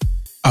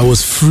I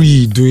was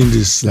free doing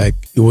this. Like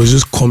it was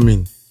just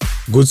coming.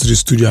 Go to the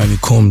studio and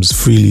it comes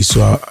freely.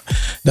 So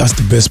that's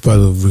the best part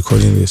of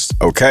recording this.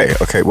 Okay.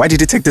 Why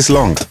did it take this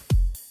long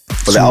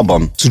for the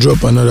album? To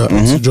drop an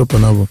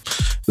album.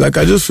 Like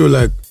I just feel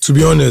like to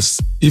be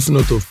honest, if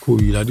not of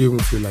Kobe, I don't even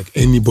feel like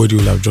anybody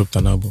will have dropped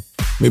an album.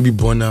 Maybe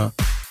Bonner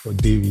or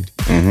David.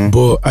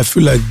 But I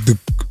feel like the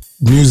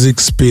music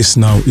space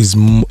now is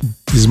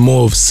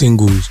more of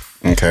singles.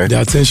 Okay. The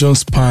attention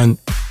span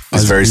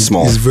is very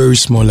small. It's very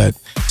small. Like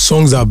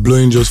songs are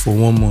blowing just for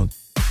 1 month.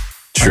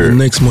 True. And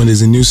the next month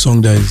there's a new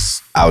song that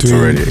is out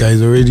already. That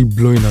is already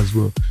blowing as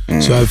well.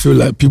 So I feel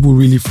like people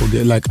really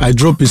forget. Like I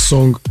drop a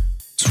song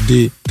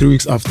today, 3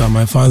 weeks after,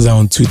 my fans are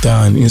on Twitter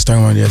and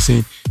Instagram and they're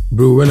saying,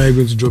 bro, when are you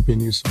going to drop a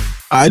new song?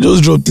 I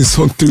just dropped this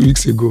song 3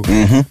 weeks ago.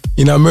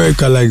 In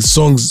America, like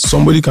songs,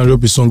 somebody can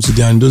drop a song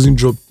today and it doesn't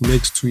drop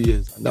next 2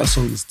 years. And that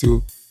song is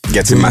still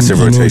getting massive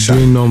rotation.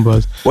 Doing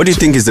numbers. What do you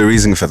think is the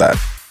reason for that?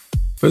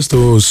 First of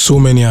all, so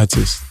many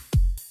artists.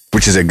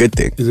 Which is a good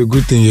thing. It's a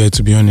good thing, yeah,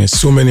 to be honest.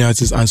 So many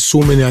artists and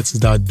so many artists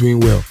that are doing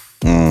well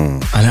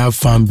and have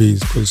fan base,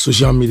 because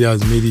social media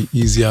has made it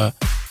easier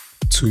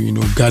to,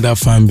 gather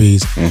fan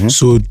base.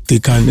 So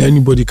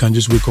anybody can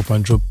just wake up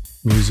and drop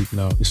music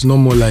now. It's not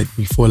more like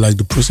before, like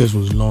the process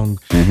was long.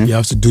 You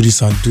have to do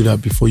this and do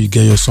that before you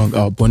get your song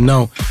out. But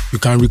now you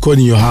can record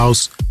in your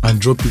house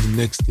and drop it the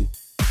next day.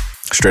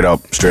 Straight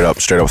up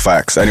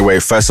facts. Anyway,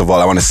 first of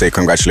all, I want to say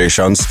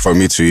congratulations from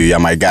me to you. You're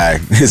my guy.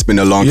 It's been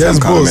a long time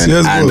coming.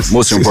 And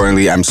most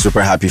importantly, I'm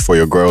super happy for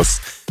your growth.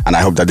 And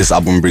I hope that this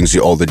album brings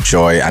you all the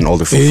joy and all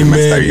the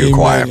fulfillment that you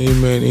require.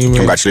 Amen.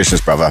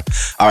 Congratulations, brother.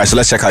 All right, so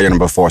let's check out your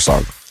number 4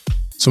 song.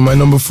 So my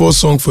number 4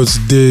 song for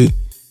today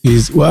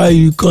is Why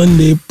You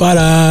Conde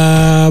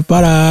Para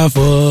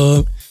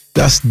For.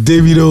 That's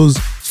Davido's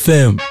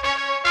Femme.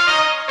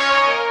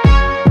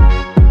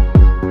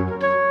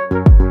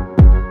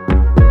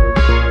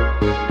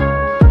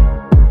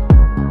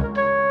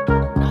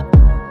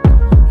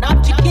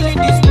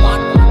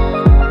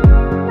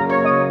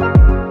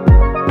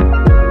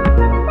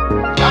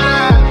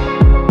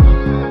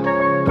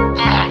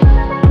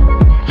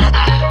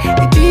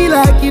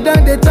 You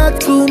don't they talk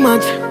too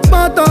much.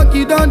 Small talk,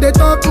 you don't they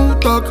talk who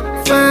talk.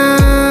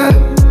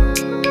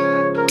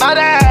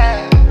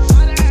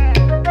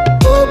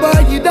 Oh boy,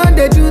 you don't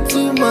they do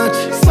too much.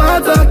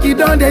 Small talk, you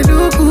don't they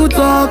do who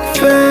talk.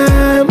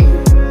 And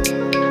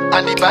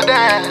the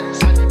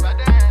baddest.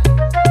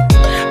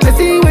 Let's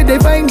see where they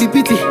find the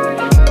pity.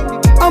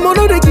 I'm on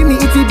they give me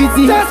itty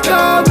bitty. Just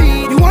call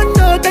me. You want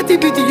know dirty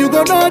bitty, you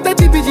gon' know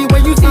dirty bitty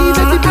when you see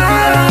dirty bitty.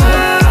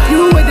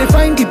 You where they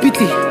find the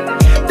pity.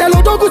 Tell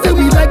Odogu say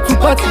we like to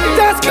party.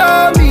 Just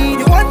call me.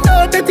 You want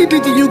know dirty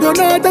bitty, you gon'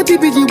 know dirty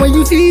bitty when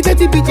you see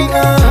dirty bitty.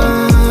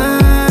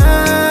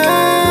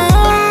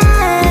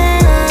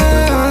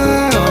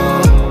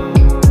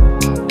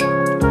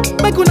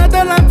 Make una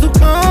tell her to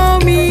call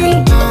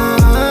me.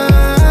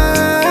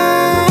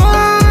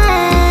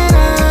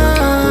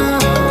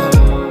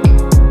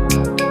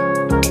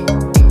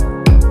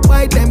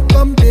 Why them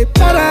come they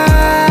para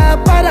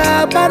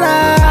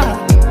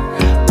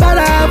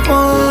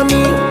for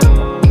me?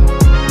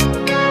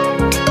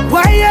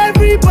 Why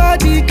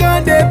everybody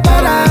can they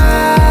para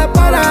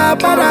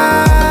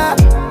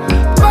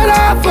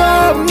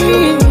for me?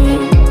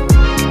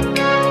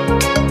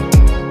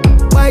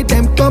 Why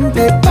them come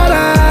they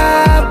para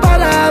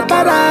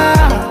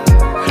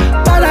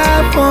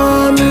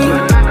for me?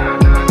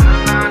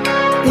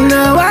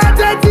 Now at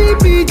the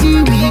TPG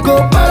we go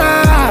para,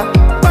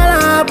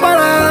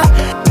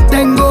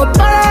 then go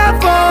para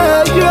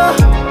for you.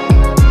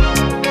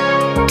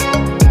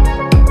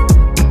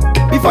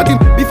 Before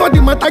the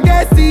matter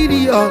gets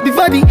serious,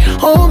 before the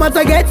whole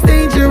matter gets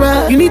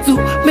dangerous, you need to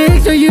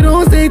make sure you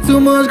don't say too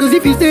much. Cause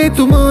if you say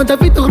too much, I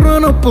feel to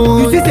run up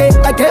on. You see say,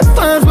 I get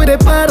fans with a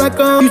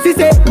paragon. You see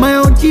say, my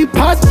own cheap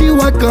pass you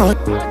a gun.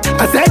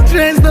 I said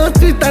trends, no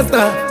Twitter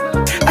stuff.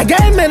 I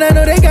get men, I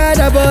know they got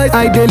a voice.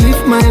 I dey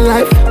live my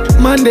life.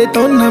 Man, they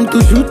turn them to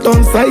shoot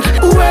on sight.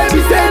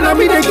 Whoever say na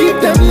me, they keep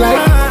them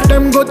life.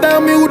 Them go tell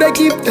me who they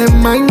keep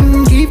them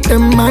mind. Keep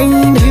them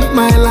mind, live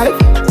my life.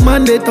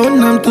 Man, they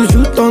turn them to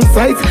shoot on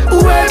sight.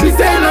 Whoever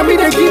say na me,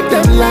 they keep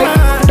them life.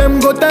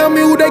 Them go tell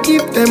me who they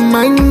keep them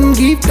mind.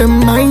 Keep them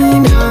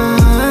mind.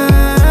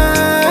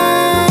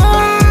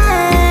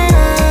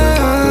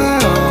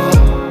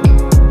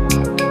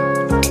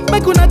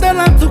 Make una tell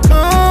them to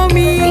call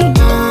me.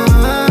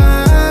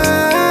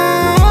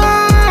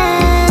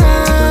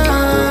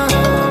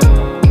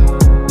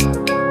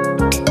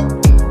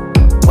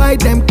 Why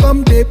them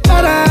come they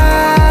para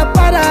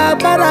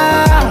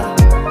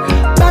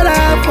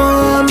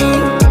for me?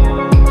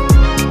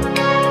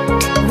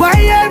 Why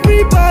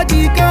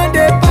everybody can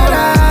they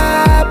para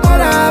for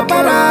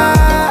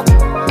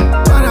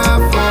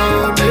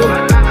me?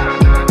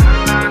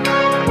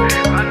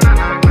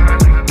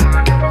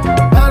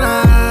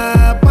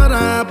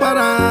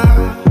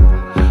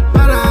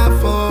 Para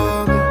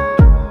for me.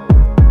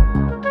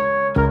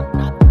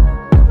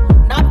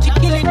 Not you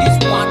killing this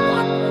one.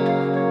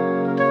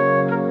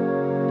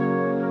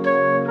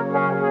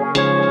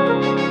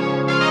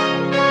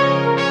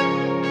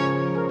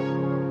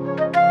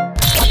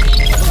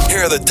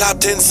 Here are the top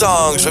 10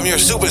 songs from your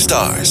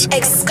superstars.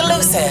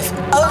 Exclusive,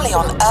 only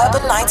on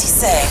Urban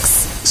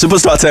 96.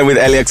 Superstar 10 with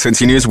LAX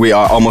continues. We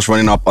are almost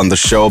running up on the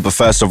show, but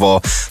first of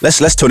all,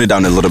 let's tone it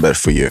down a little bit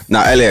for you.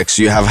 Now, LAX,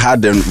 you have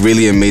had a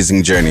really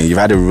amazing journey. You've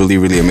had a really,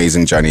 really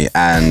amazing journey,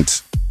 and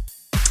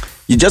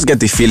you just get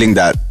the feeling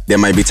that there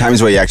might be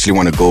times where you actually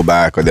want to go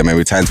back, or there might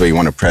be times where you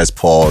want to press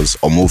pause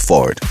or move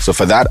forward. So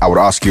for that, I would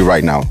ask you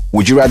right now,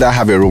 would you rather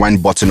have a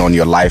rewind button on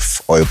your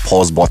life or a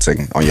pause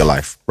button on your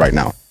life right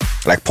now?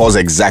 Like pause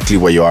exactly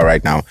where you are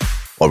right now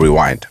or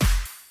rewind?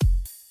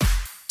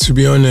 To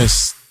be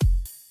honest,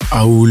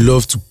 I would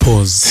love to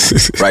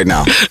pause right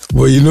now.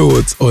 But you know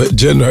what?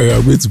 January,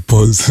 I'm going to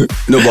pause.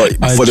 No, but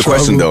for the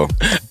question though,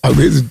 I'm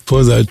going to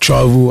pause and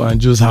travel and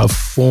just have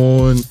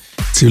fun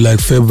till like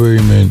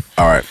February, man.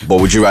 All right, but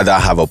would you rather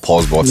have a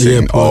pause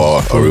button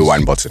or a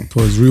rewind button?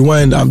 Pause,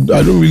 rewind. I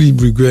don't really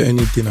regret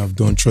anything I've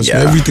done. Trust me,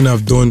 everything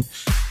I've done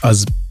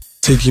has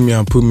taken me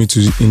and put me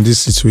in this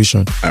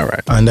situation. All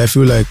right, and I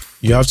feel like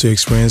you have to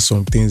experience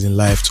some things in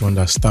life to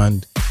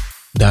understand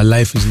that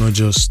life is not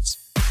just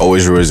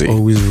always rosy.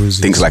 Always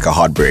rosy. Things like a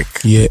heartbreak.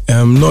 Yeah,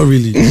 not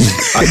really.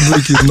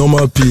 Heartbreak is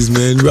normal peace,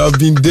 man. We have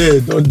been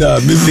there, done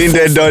that. Been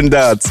there, done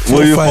that.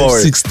 4, 5,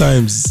 6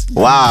 times.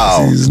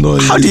 Wow.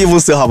 How do you even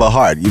still have a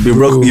heart? You've been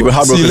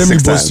heartbroken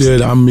 6 times.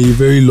 I'm a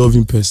very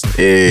loving person.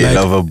 Hey, like,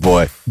 lover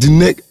boy.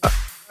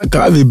 I can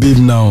have a babe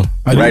now.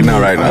 Right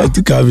now. I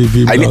think I have a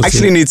babe now. I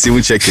actually need to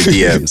even check your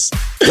DMs.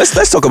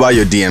 Let's talk about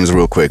your DMs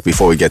real quick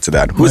before we get to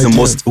that. Who is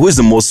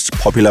the most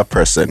popular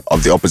person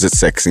of the opposite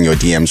sex in your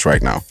DMs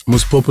right now?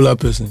 Most popular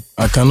person?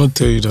 I cannot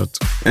tell you that.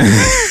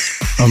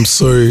 I'm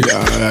sorry.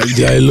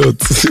 There are a lot.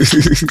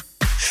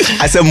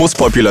 I said most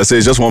popular, so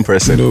it's just one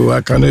person. No,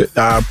 I cannot.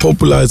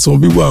 Popular. Some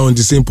people are on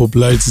the same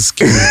popularity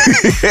scale.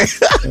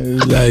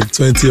 Like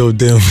 20 of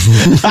them.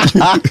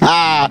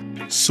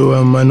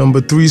 So my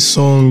number 3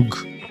 song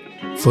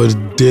for the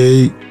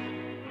day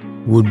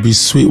would be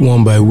Sweet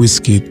One by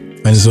Wizkid,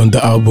 and it's on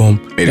the album.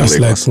 That's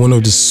like one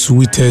of the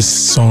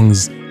sweetest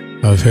songs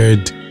I've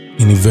heard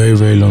in a very,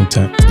 very long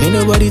time. May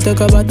nobody talk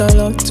about our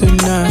love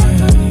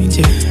tonight,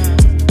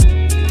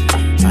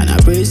 yeah. And I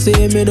pray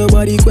say may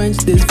nobody quench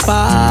this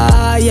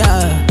fire,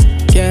 yeah.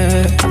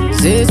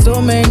 Say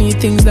so many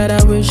things that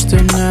I wish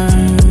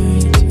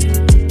tonight,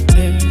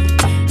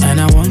 yeah.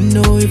 And I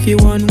wanna know if you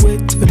want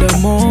wait till the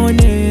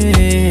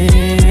morning.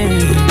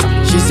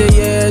 She say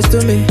yes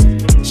to me.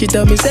 She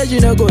tell me say she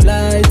no go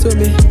lie to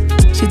me.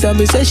 She tell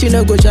me say she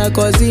no go try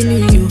cause see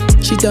me, yo.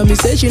 She tell me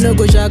say she no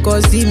go try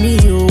cause see me,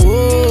 yo.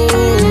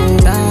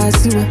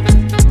 That's you.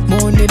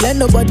 Money let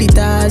nobody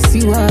tax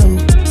you out.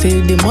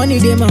 Say the money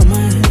they my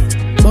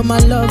mind, but my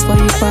love for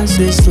you pass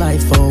this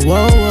life. Oh,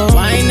 whoa, whoa.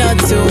 Why not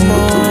till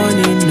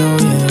morning? No,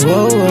 yeah.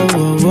 Whoa,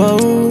 whoa, whoa,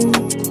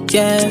 whoa.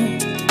 Yeah.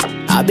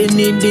 I've been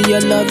needing your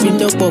love in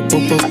the pop.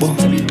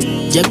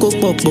 Yeah, go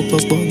pop.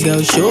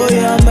 Girl, show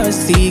your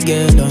mercy,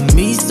 girl, on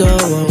me so.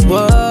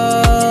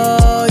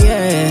 Whoa,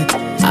 yeah.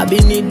 I've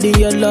been needing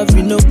your love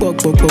in the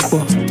pop.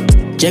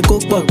 Yeah, go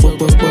pop.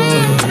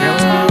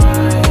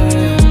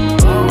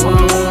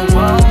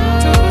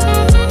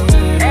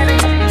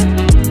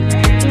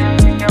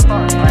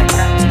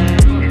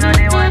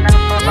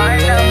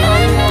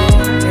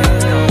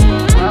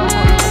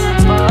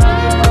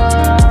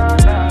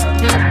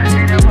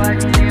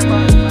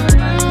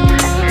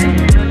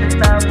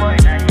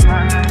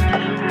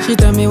 She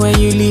tell me when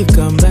you leave,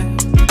 come back.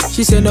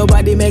 She said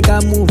nobody make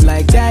her move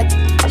like that.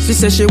 She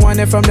said she want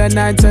it from the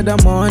night to the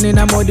morning.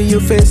 I'm holding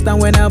you face down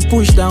when I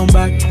push down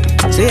back.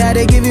 Say I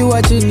they give you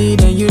what you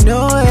need and you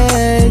know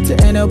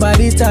it. Ain't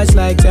nobody touch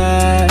like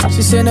that.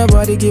 She said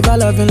nobody give her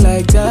loving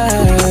like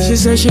that. She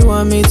said she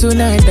want me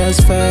tonight, that's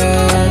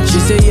fact. She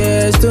said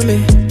yes to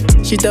me.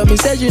 She tell me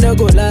say she no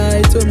go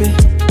lie to me.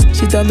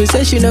 She tell me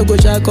say she no go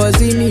try cause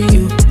see me,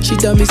 yo. She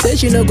tell me say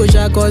she no go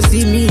try cause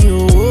see me,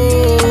 yo.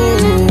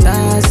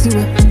 That's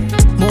you.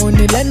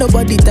 Money let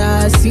nobody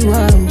tax you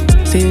out.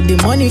 Say the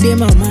money they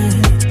my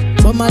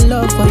mind, but my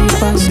love for you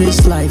pass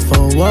this life.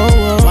 Oh, whoa,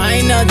 whoa. Why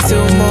not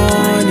till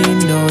morning?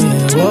 No,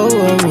 yeah.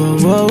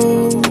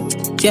 Whoa,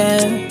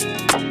 yeah.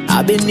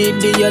 I've been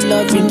needing your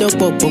love in the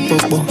pop.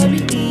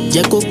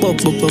 Yeah, go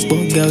pop.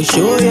 Girl,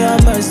 show your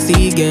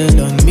mercy,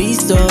 girl, on me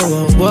so.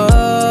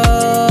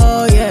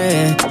 Whoa,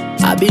 yeah.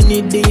 I've been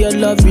needing your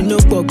love in the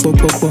pop.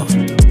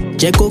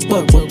 Yeah, go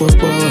pop.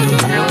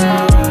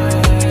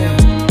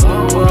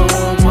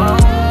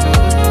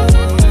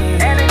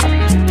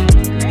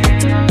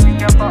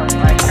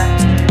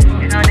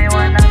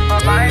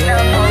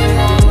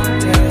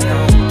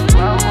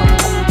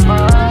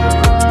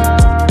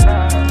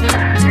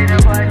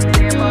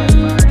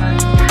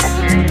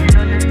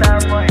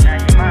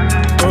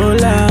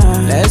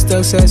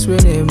 Success we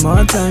need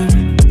more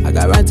time. I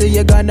guarantee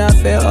you're gonna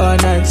feel all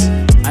night.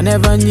 I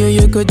never knew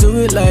you could do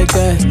it like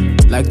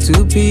that. Like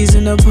 2 peas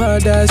in a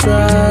pod, that's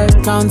right.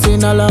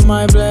 Counting all of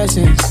my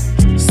blessings.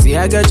 See,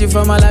 I got you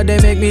from my life, they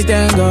make me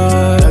thank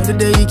God. Every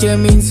day you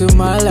came into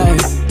my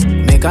life.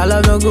 Make our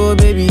love no go,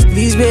 baby,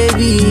 please,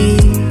 baby.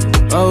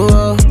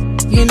 Oh,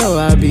 you know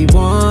I'll be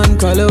one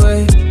call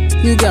away.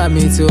 You got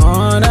me to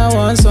on, I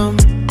want some.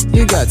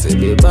 You got to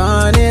be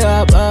burn it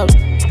up.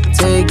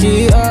 Take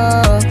it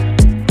up.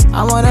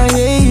 I wanna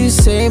hear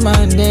say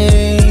my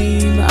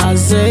name, I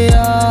say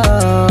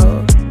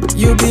oh.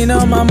 You been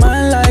on my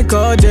mind like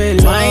all day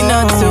long. Why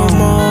not till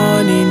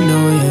morning,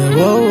 no yeah,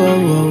 whoa, whoa,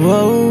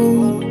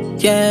 whoa, whoa,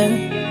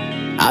 yeah.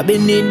 I've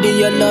been needing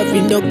your love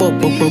in the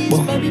pop.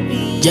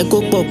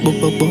 Jacko pop.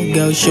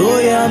 Girl, show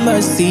your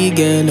mercy,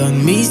 girl,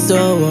 on me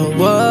so,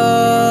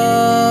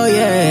 whoa,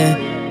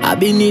 yeah. I've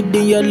been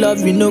needing your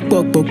love in the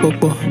pop.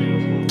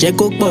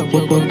 Jacko pop.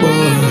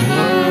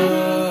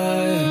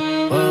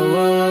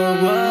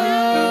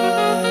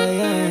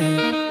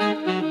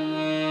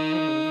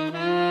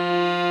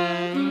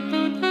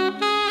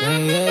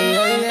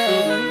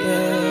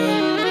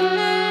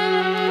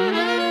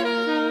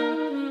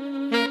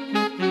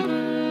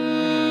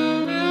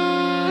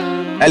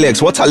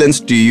 Alex, what talents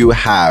do you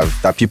have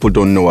that people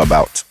don't know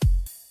about?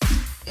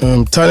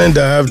 Talent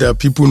I have that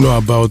people know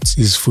about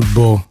is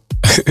football.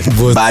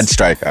 But bad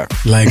striker.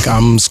 Like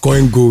I'm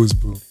scoring goals,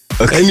 bro.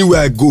 Okay. Anywhere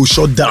I go,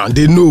 shut down.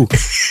 They know.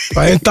 If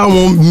I enter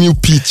one new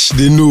pitch,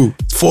 they know.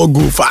 4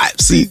 goals, 5,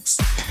 6.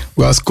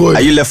 We are scoring.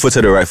 Are you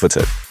left-footed or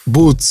right-footed?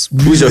 Both.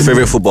 Who's your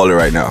favorite footballer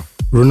right now?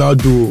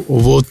 Ronaldo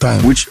of all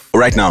time. Which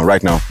right now?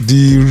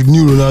 The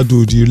new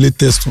Ronaldo, the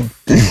latest one.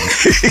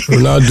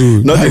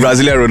 Ronaldo. Not the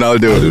Brazilian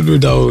Ronaldo. I don't know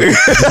that one.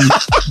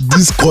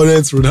 This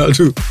current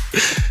Ronaldo.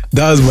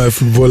 That's my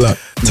footballer.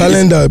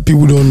 Talent that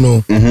people don't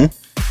know.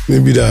 Mm-hmm.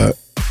 Maybe that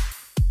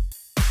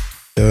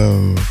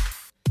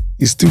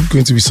it's still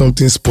going to be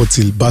something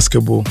sporty,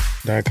 basketball.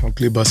 That I can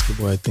play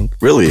basketball, I think.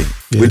 Really?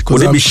 Yeah,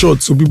 because I'm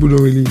short, so people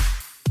don't really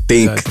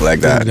think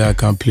like that. I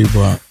can play,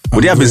 but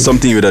would it have been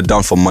something you would have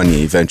done for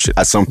money eventually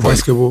at some point?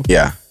 Basketball?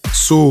 Yeah.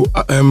 So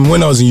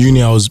when I was in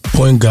uni, I was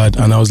point guard,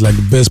 and I was like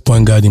the best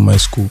point guard in my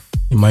school,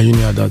 in my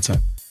uni at that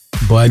time.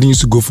 But I didn't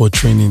used to go for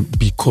training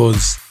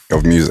because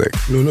of music.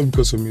 No, not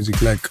because of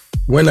music. Like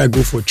when I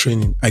go for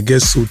training, I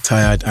get so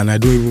tired and I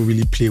don't even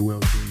really play well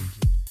during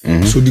the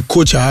game. Mm-hmm. So the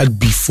coach I had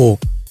before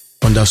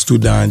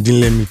understood that and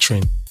didn't let me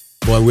train.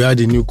 But we had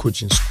a new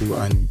coach in school,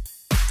 and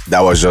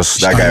that was just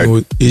that guy.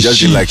 Just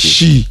didn't like you.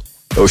 She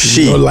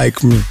did not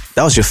like me.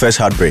 That was your first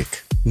heartbreak?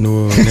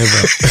 No,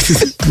 never.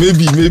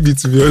 maybe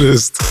to be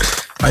honest.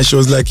 And she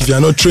was like, if you're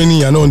not training,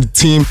 you're not on the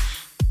team.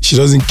 She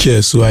doesn't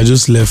care. So I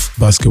just left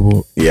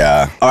basketball.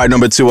 Yeah. All right,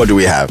 number 2, what do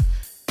we have?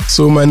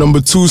 So my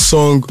number 2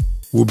 song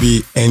will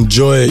be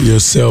Enjoy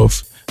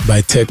Yourself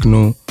by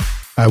Techno.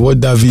 I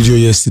watched that video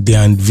yesterday,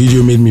 and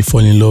video made me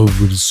fall in love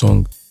with the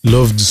song.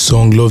 Loved the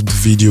song, loved the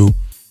video.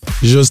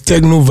 It's just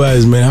techno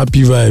vibes, man.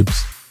 Happy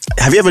vibes.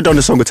 Have you ever done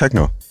a song with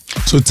Techno?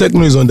 So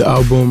Techno is on the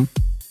album,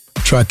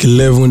 track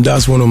 11.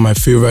 That's one of my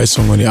favorite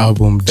songs on the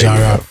album,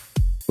 Jara.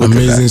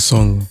 Amazing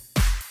song.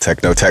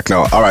 Techno.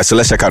 All right, so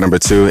let's check out number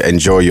 2,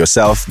 Enjoy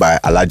Yourself by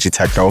Alaji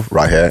Techno,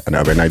 right here on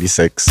Urban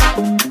 96.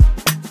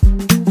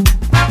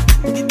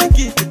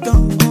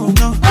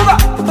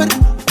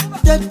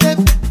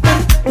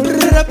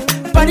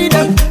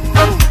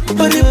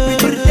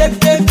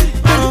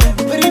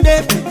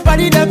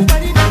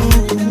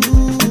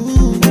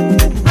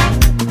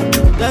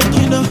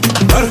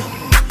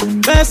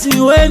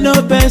 Person when no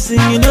person,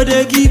 you know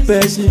they give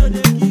person.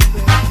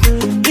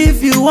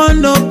 If you want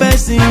no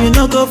person, you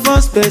know go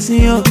first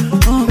person.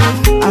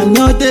 I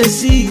know they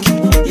sick,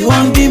 you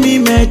won't give me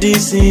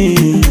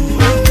medicine.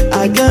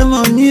 I get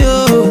money,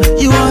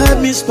 you won't help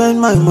me spend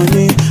my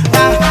money.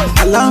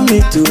 Allow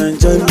me to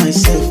enjoy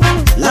myself.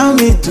 Allow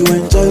me to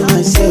enjoy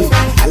myself.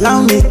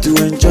 Allow me to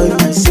enjoy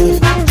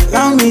myself.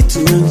 Allow me to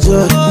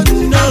enjoy.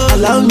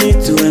 Allow me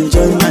to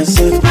enjoy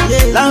myself.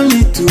 Allow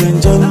me to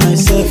enjoy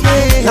myself.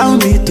 Allow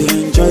me to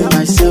enjoy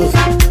myself.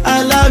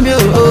 I love you,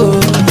 oh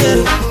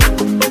yeah.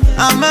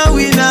 I'm a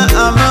winner,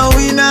 I'm a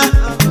winner.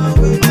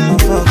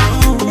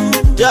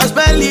 Just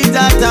believe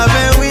that I'm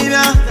a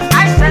winner.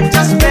 I said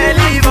just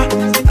believe.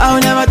 I'll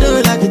never do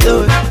it like you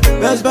do it.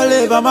 Just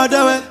believe I'ma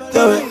do it,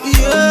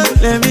 yeah.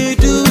 Let me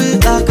do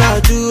it like I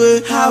do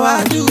it, how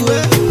I do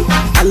it.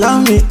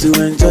 Allow me to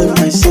enjoy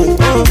myself.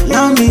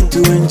 Allow me to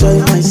enjoy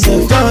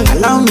myself.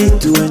 Allow me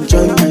to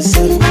enjoy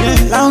myself.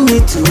 Allow me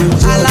to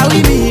enjoy.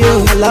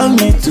 Allow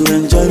me to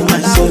enjoy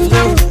myself.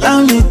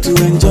 Allow me to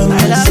enjoy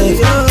myself.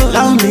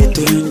 Allow me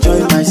to enjoy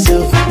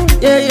myself.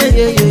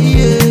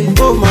 Yeah.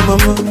 Oh my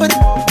mama.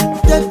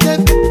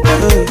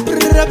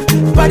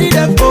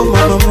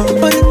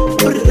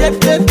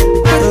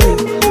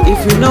 If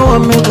you know what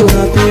make you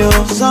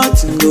happy,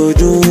 something go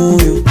do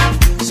you.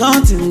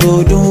 Something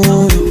go do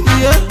you.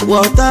 Yeah.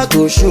 Water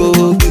go show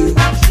you.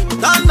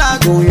 Thunder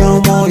go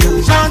yamo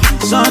you.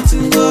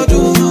 Something go do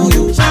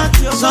you.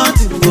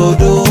 Something go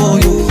do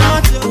you.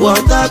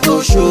 Water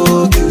go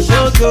show you.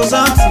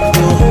 Something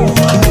go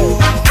do you.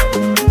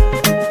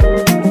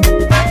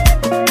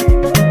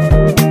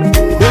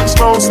 Big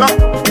Smoke, stop.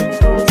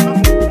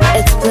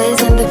 It's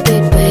Blaze on the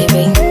beat,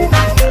 baby.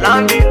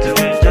 Allow me to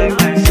enjoy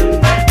myself.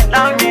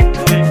 Allow me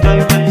to enjoy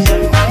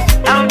myself.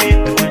 Allow me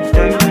to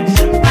enjoy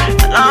myself.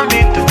 Allow me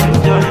to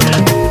enjoy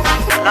myself.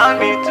 Allow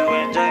me to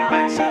enjoy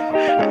myself.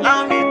 Allow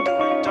me to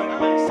enjoy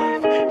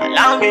myself.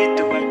 Allow me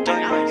to enjoy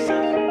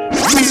myself.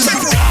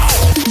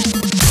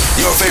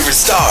 Your favorite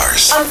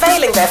stars.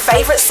 Unveiling their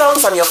favorite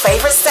songs on your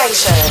favorite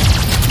station.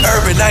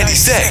 Urban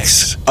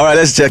 96. All right,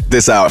 let's check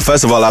this out.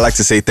 First of all, I'd like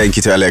to say thank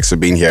you to Alex for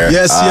being here.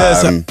 Yes,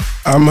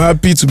 I'm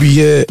happy to be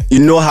here. You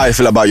know how I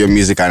feel about your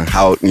music and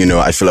how,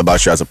 I feel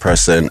about you as a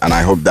person. And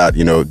I hope that,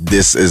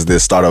 this is the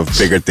start of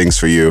bigger things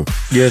for you.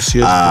 Yes.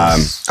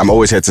 I'm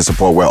always here to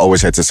support. We're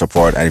always here to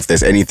support. And if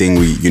there's anything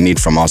you need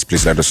from us,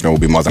 please let us know. We'll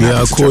be more than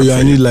happy to cool.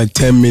 I need like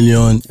 10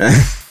 million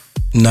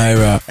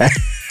naira.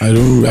 I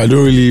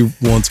don't really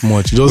want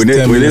much. Just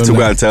we need to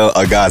go and tell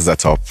Agaz the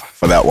top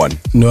for that one.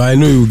 No, I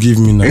know you give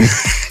me now.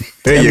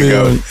 There you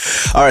go.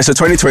 All right, so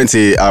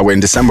 2020, we're in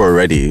December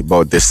already,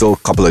 but there's still a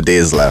couple of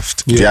days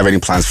left. Yeah. Do you have any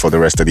plans for the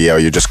rest of the year, or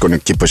you're just going to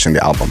keep pushing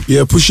the album?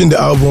 Yeah, pushing the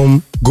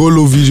album.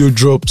 Golo video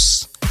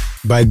drops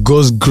by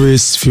God's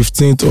grace,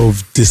 15th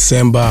of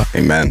December.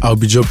 Amen. I'll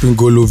be dropping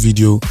Golo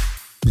video.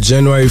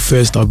 January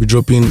 1st, I'll be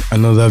dropping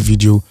another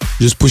video.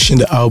 Just pushing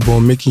the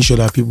album, making sure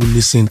that people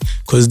listen,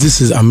 because this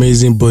is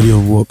amazing body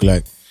of work.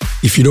 Like,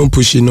 if you don't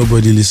push it,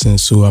 nobody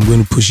listens. So I'm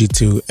going to push it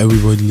till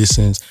everybody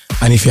listens.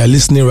 And if you're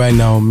listening right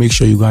now, make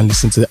sure you go and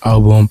listen to the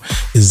album.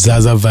 It's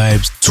Zaza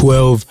Vibes,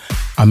 12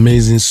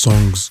 amazing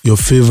songs. Your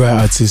favorite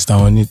artists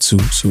are on it too.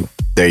 So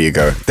there you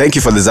go. Thank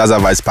you for the Zaza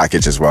Vibes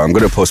package as well. I'm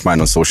going to post mine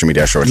on social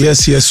media shortly.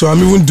 Yes. So I'm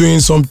even doing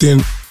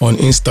something on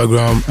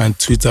Instagram and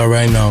Twitter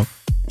right now.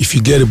 If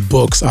you get a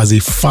box as a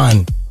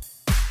fan,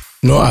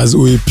 not as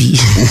OAP.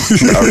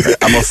 Okay,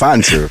 I'm a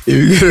fan too. If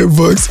you get a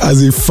box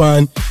as a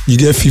fan, you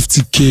get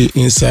 50K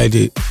inside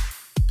it.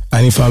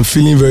 And if I'm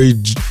feeling very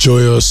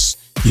joyous,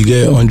 you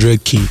get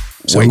 100K.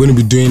 So I'm going to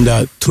be doing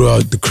that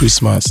throughout the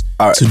Christmas.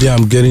 Right. Today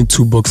I'm getting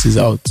 2 boxes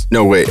out.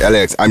 No, wait,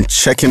 Alex, I'm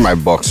checking my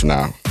box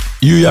now.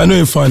 You are not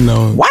a fan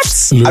now.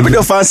 What? Lulu. I've been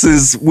a fan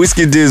since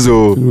Whiskey days.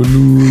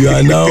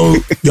 Lulu,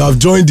 you have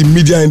joined the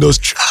media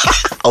industry.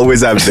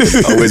 Always have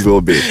been. Always will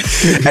be.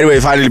 Anyway,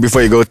 finally,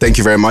 before you go, thank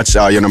you very much.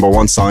 Your number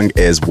 1 song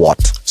is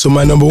what? So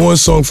my number 1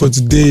 song for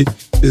today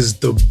is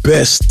the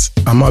best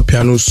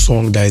Amapiano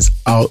song that is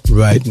out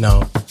right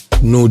now.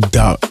 No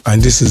doubt.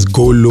 And this is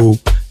Go Low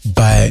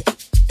by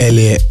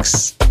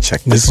LAX.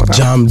 Check this one out.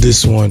 Jam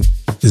this one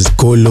is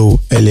Go Low,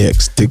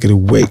 LAX. Take it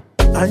away.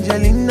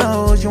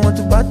 Angelina, she want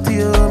to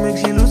party, make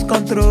she lose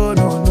control.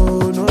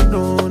 No.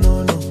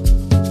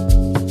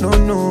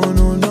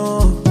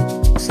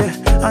 Say,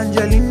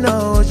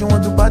 Angelina, she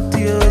want to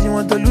party, she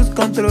want to lose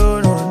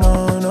control. No.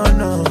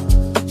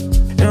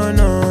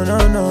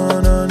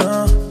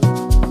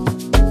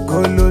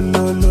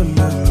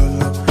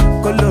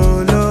 Go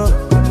low.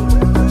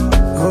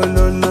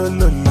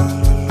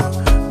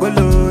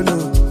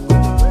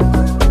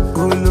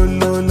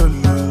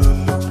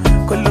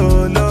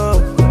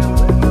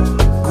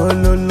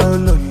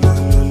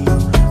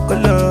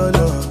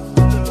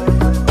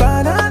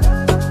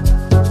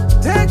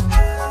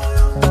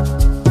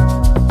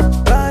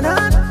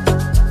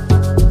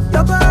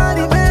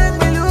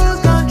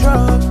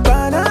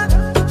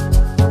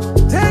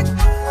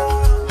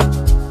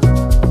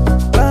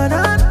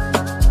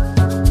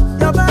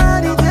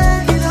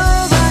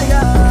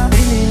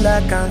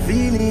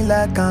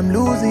 I'm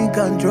losing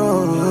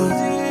control.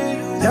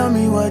 Tell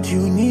me what you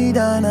need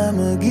and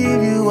I'ma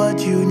give you what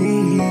you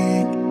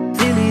need.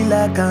 Feeling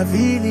like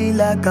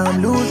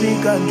I'm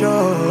losing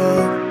control.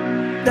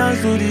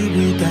 Dance to the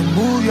beat and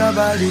move your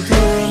body to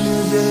the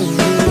music.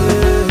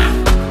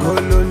 Go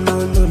low.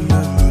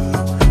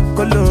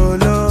 Go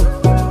low.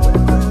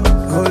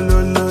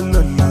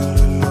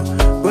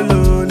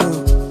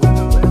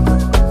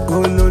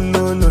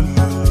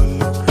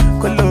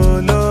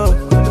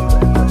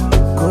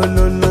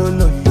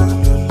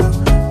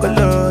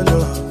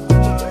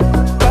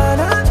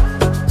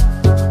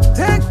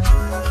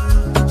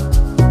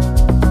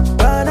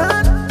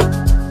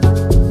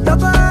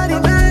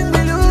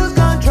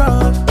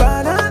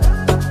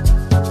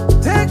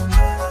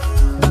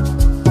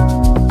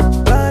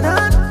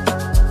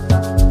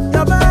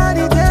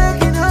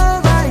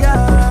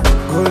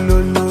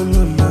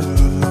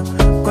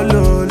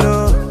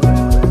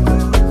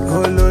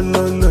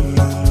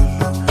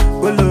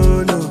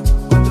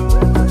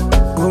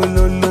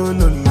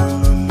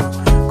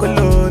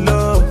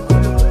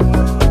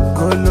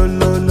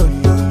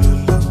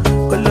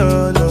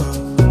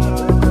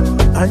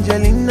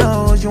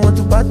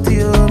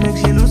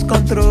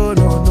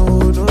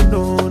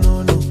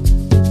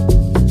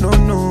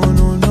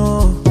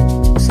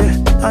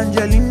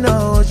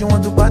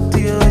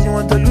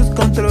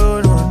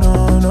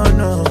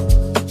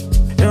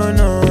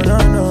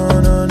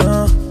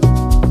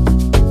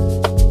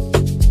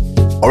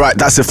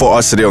 That's it for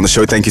us today on the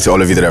show. Thank you to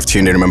all of you that have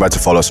tuned in. Remember to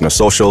follow us on our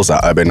socials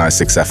at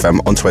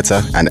Urban96FM on Twitter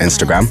and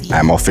Instagram. I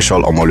am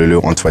official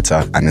Omolulu on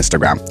Twitter and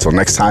Instagram. Till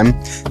next time,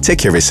 take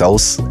care of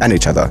yourselves and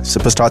each other.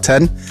 Superstar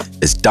 10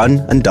 is done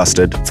and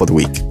dusted for the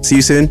week. See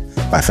you soon.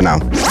 Bye for now.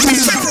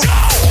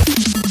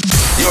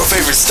 Your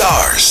favorite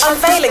stars.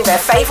 Unveiling their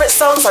favorite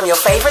songs on your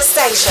favorite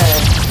station.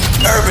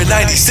 Urban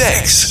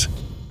 96.